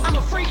admit I'm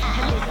a freak.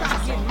 And then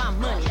stop getting my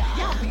money.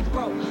 Y'all be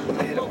broke.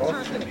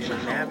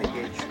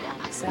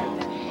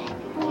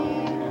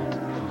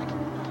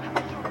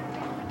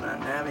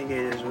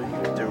 Navigate is when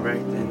you're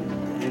directing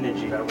the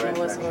energy.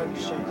 What's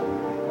Webster?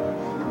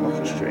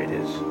 Orchestrate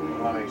is.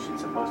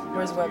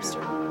 Where's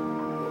Webster? I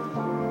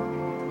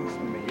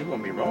mean, you're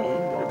gonna be wrong.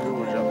 If you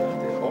were jumping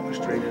the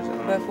orchestrators.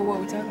 But for what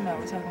we're talking about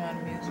the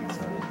music.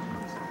 So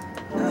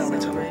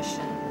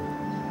celebration.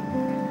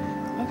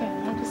 Okay,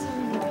 I'm just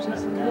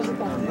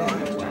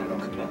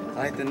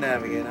I like to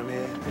navigate. I'm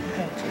here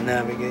to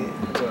navigate.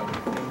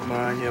 Your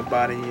mind, your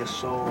body, your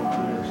soul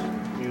through this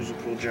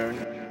musical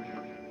journey.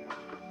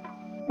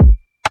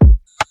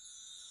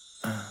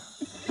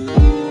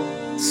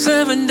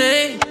 7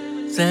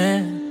 days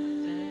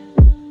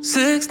and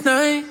 6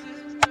 nights,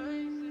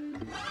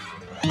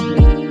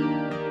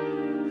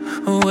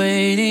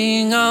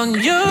 waiting on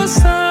your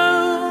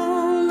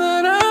sound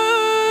that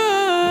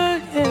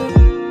I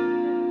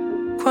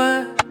can't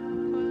quite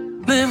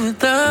live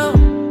without.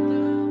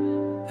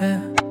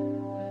 Yeah,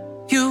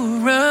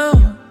 you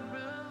around,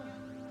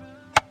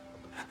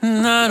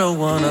 and I don't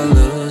wanna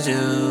lose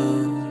you.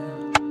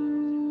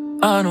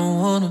 I don't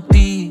wanna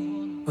be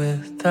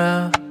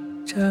without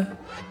you.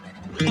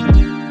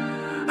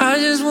 I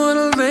just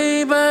wanna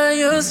lay by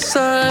your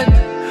side.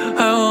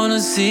 I wanna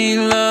see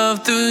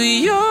love through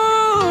your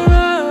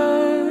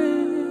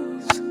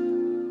eyes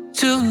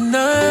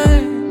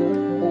tonight.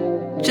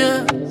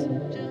 Just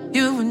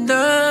you and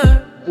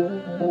I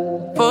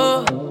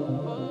for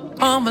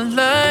all my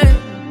life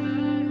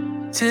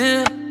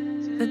till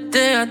the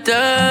day I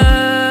die.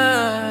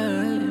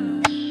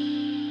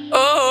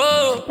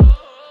 Oh.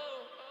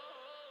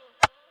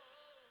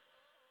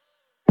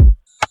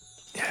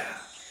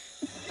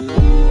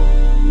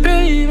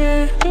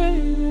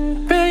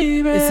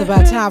 It's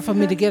about time for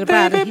me to get up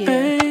out of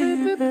here.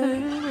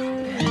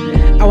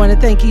 I want to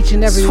thank each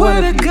and every one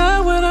of you for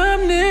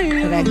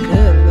that good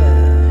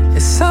love.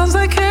 It sounds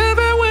like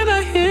heaven when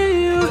I hear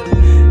you,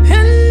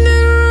 and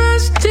it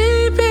runs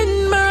deep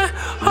in my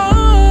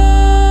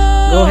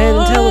heart. Go ahead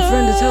and tell a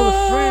to tell a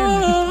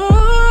friend.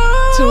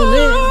 Tune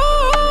in.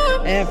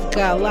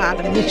 Africa Live,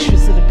 the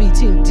mistress of the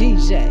B-Team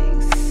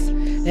DJs.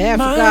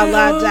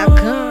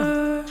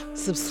 AfricaLive.com.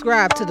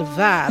 Subscribe to the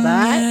vibe,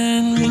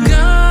 alright?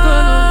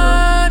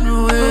 God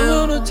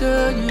will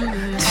tell you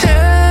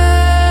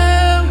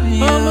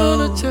I'm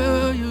gonna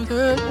tell you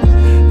that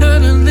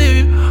never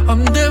leave.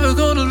 I'm never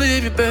gonna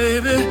leave you,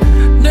 baby.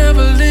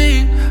 Never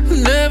leave,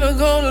 never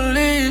gonna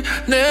leave.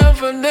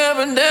 Never,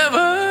 never,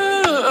 never.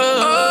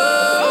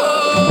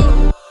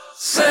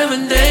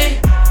 7 days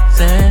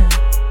and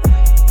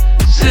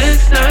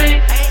 6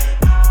 nights.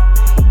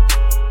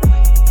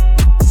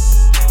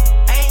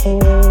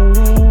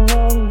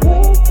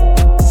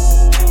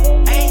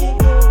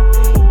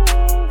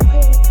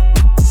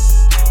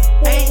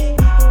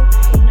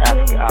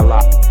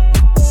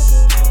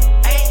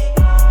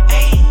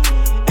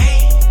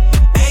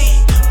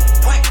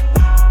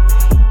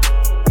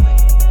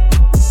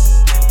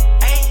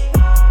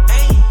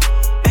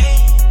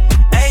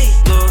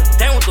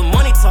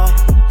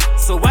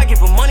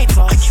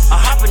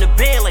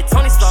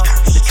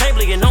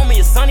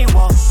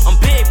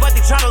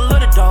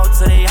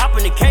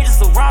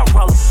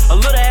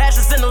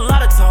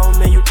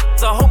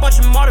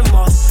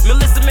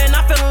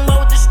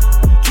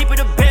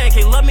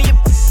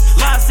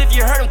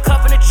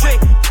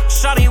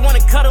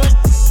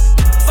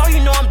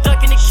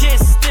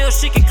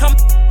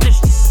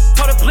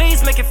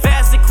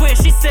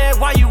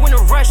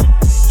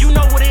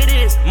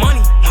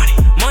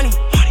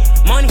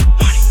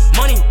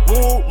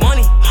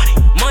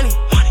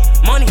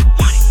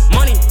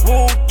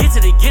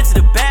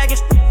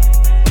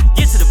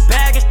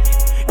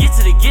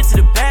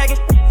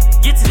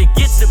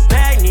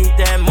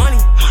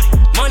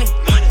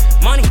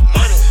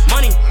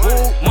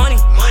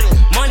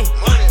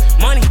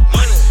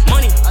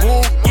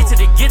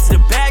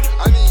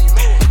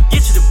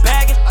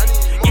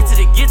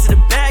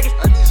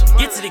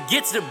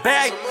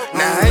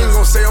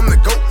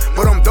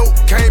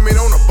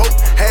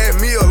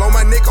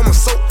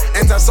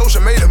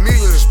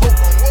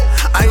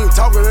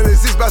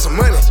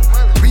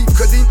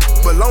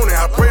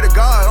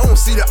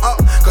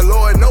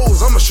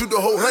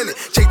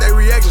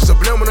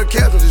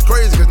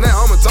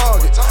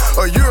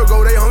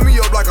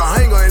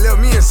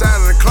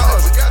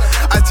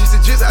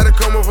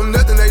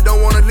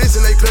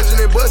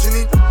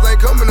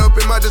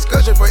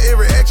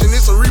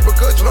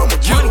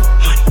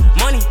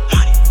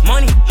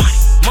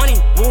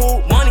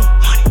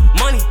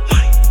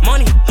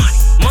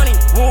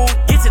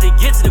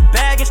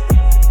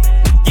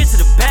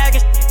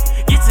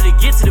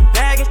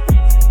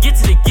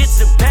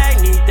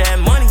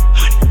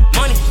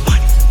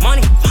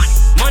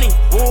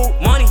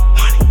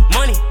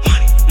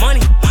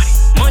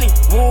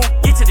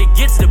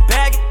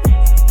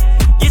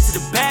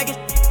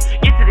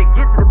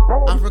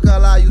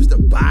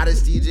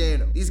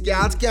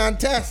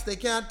 They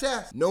can't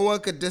test. No one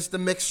could diss the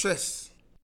mixtress.